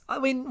is. I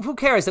mean, who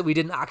cares that we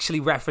didn't actually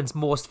reference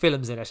most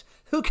films in it?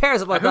 Who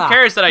cares about that? Who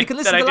cares that you can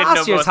listen to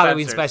last year's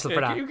Halloween special for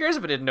that. Who cares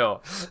if I didn't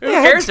know? Who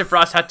cares if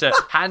Ross had to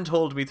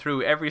handhold me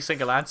through every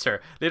single answer?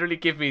 Literally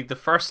give me the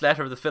first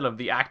letter of the film,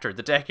 the actor,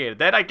 the decade.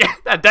 Then I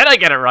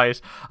get it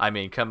right. I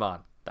mean, come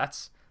on,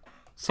 that's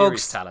serious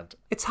Folks, talent.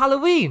 It's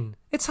Halloween.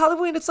 It's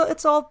Halloween.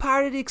 It's all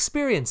part of the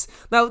experience.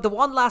 Now, the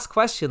one last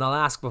question I'll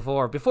ask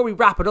before we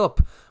wrap it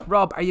up,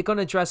 Rob, are you going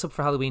to dress up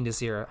for Halloween this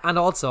year? And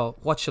also,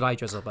 what should I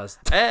dress up as?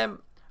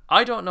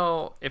 I don't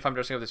know if I'm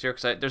dressing up this year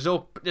because there's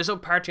no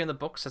party on the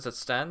books as it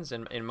stands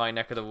in my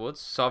neck of the woods.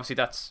 So obviously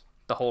that's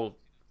the whole,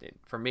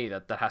 for me,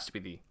 that has to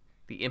be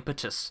the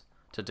impetus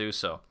to do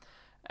so.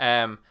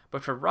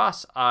 But for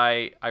Ross,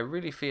 I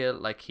really feel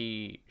like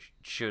he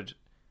should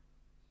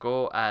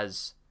go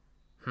as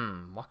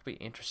what could be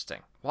interesting?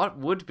 What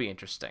would be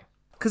interesting?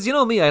 Because you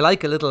know me, I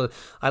like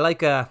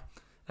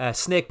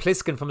Snake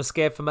Plissken from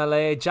Escape from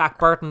LA, Jack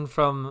Burton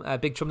from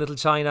Big Trouble in Little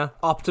China,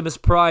 Optimus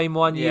Prime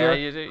one year.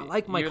 You do. I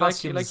like my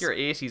costumes. You like your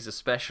 80s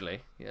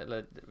especially.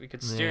 Yeah, we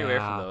could steer away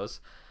from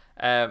those.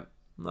 I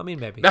mean,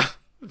 maybe.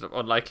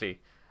 Unlikely.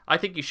 I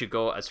think you should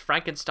go as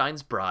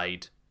Frankenstein's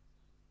bride.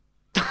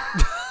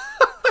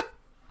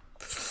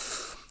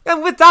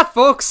 And with that,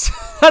 folks,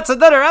 that's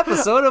another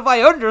episode of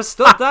I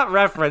Understood That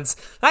Reference.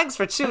 Thanks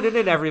for tuning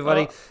in,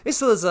 everybody.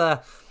 This was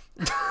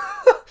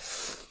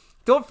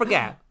Don't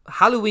forget,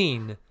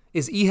 Halloween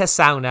is Iha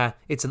Sauna.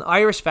 It's an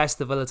Irish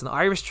festival. It's an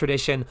Irish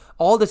tradition.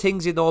 All the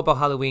things you know about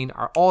Halloween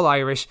are all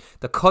Irish.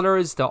 The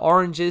colours, the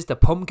oranges, the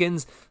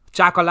pumpkins,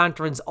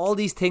 jack-o'-lanterns, all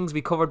these things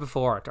we covered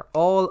before. They're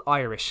all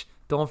Irish.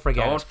 Don't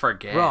forget. Don't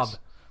forget. Rob.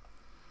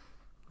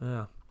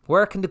 Yeah.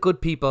 Where can the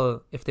good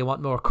people, if they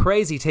want more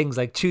crazy things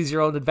like choose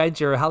your own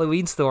adventure,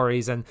 Halloween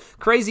stories, and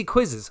crazy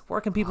quizzes, where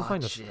can people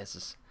find us?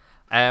 Jesus.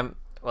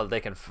 Well,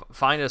 they can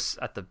find us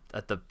at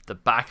the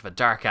back of a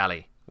dark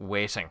alley,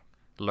 waiting,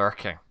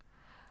 lurking,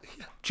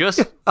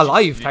 just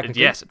alive,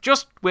 technically. Yes,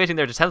 just waiting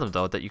there to tell them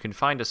though that you can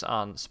find us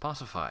on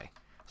Spotify,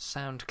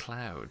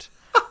 SoundCloud,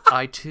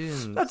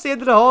 iTunes. That's the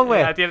end of the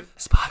hallway. Yeah,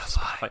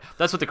 Spotify.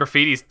 That's what the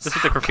graffiti. That's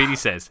what the graffiti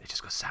says. It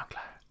just goes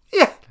SoundCloud.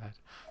 Yeah.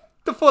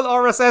 The full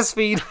RSS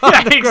feed.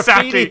 Yeah,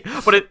 exactly.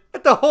 But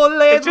the whole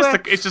laneway.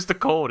 It's just the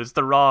code. It's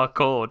the raw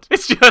code.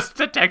 It's just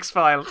a text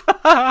file.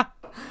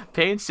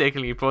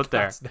 Painstakingly put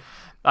there.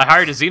 I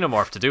hired a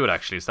xenomorph to do it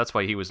actually, so that's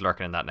why he was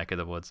lurking in that neck of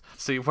the woods.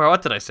 So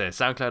what did I say?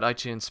 SoundCloud,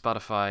 iTunes,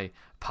 Spotify,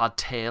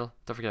 Podtail.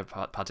 Don't forget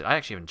Podtail. I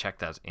actually haven't checked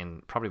that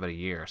in probably about a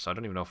year, so I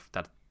don't even know if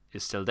that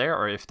is still there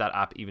or if that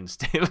app even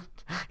still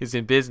is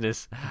in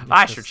business.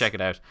 I should check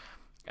it out.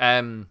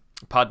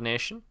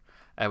 Podnation.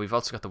 We've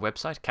also got the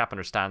website,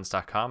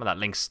 capunderstands.com, and that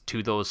links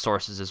to those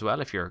sources as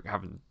well if you're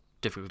having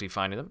difficulty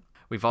finding them.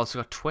 We've also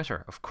got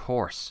Twitter, of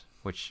course,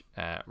 which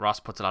Ross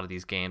puts a lot of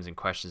these games and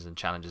questions and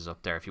challenges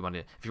up there if you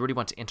really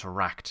want to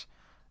interact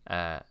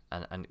and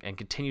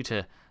continue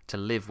to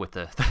live with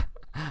the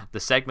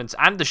segments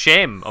and the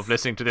shame of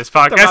listening to this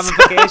podcast.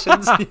 The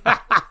ramifications.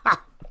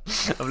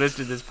 Of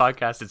listening to this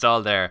podcast, it's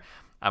all there.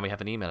 And we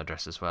have an email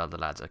address as well, the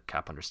lads at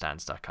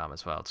capunderstands.com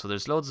as well. So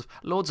there's loads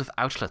of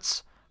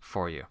outlets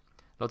for you.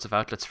 Loads of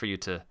outlets for you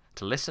to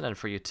listen and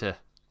for you to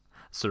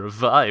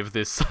survive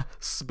this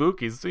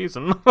spooky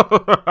season.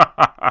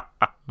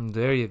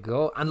 There you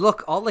go. And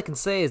look, all I can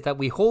say is that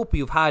we hope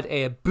you've had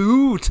a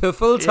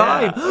beautiful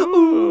time. Yeah.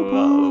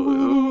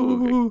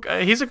 Ooh.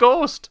 He's a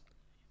ghost.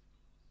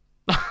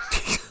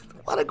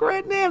 What a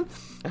great name.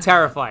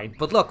 Terrifying.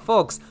 But look,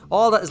 folks,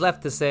 all that is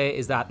left to say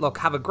is that, look,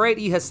 have a great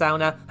Iha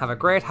Sauna, have a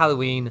great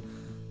Halloween.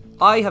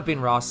 I have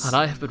been Ross. And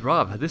I have been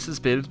Rob. This has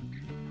been...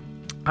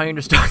 I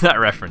understood that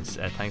reference.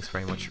 Thanks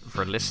very much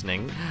for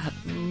listening.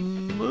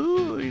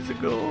 Ooh, he's a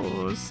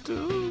ghost.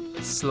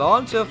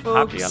 Sláinte,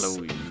 folks. Happy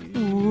Halloween.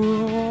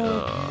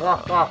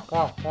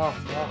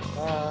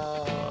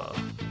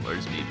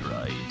 Where's me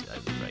bride?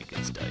 I'm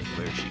Frankenstein.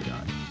 Where's she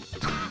gone?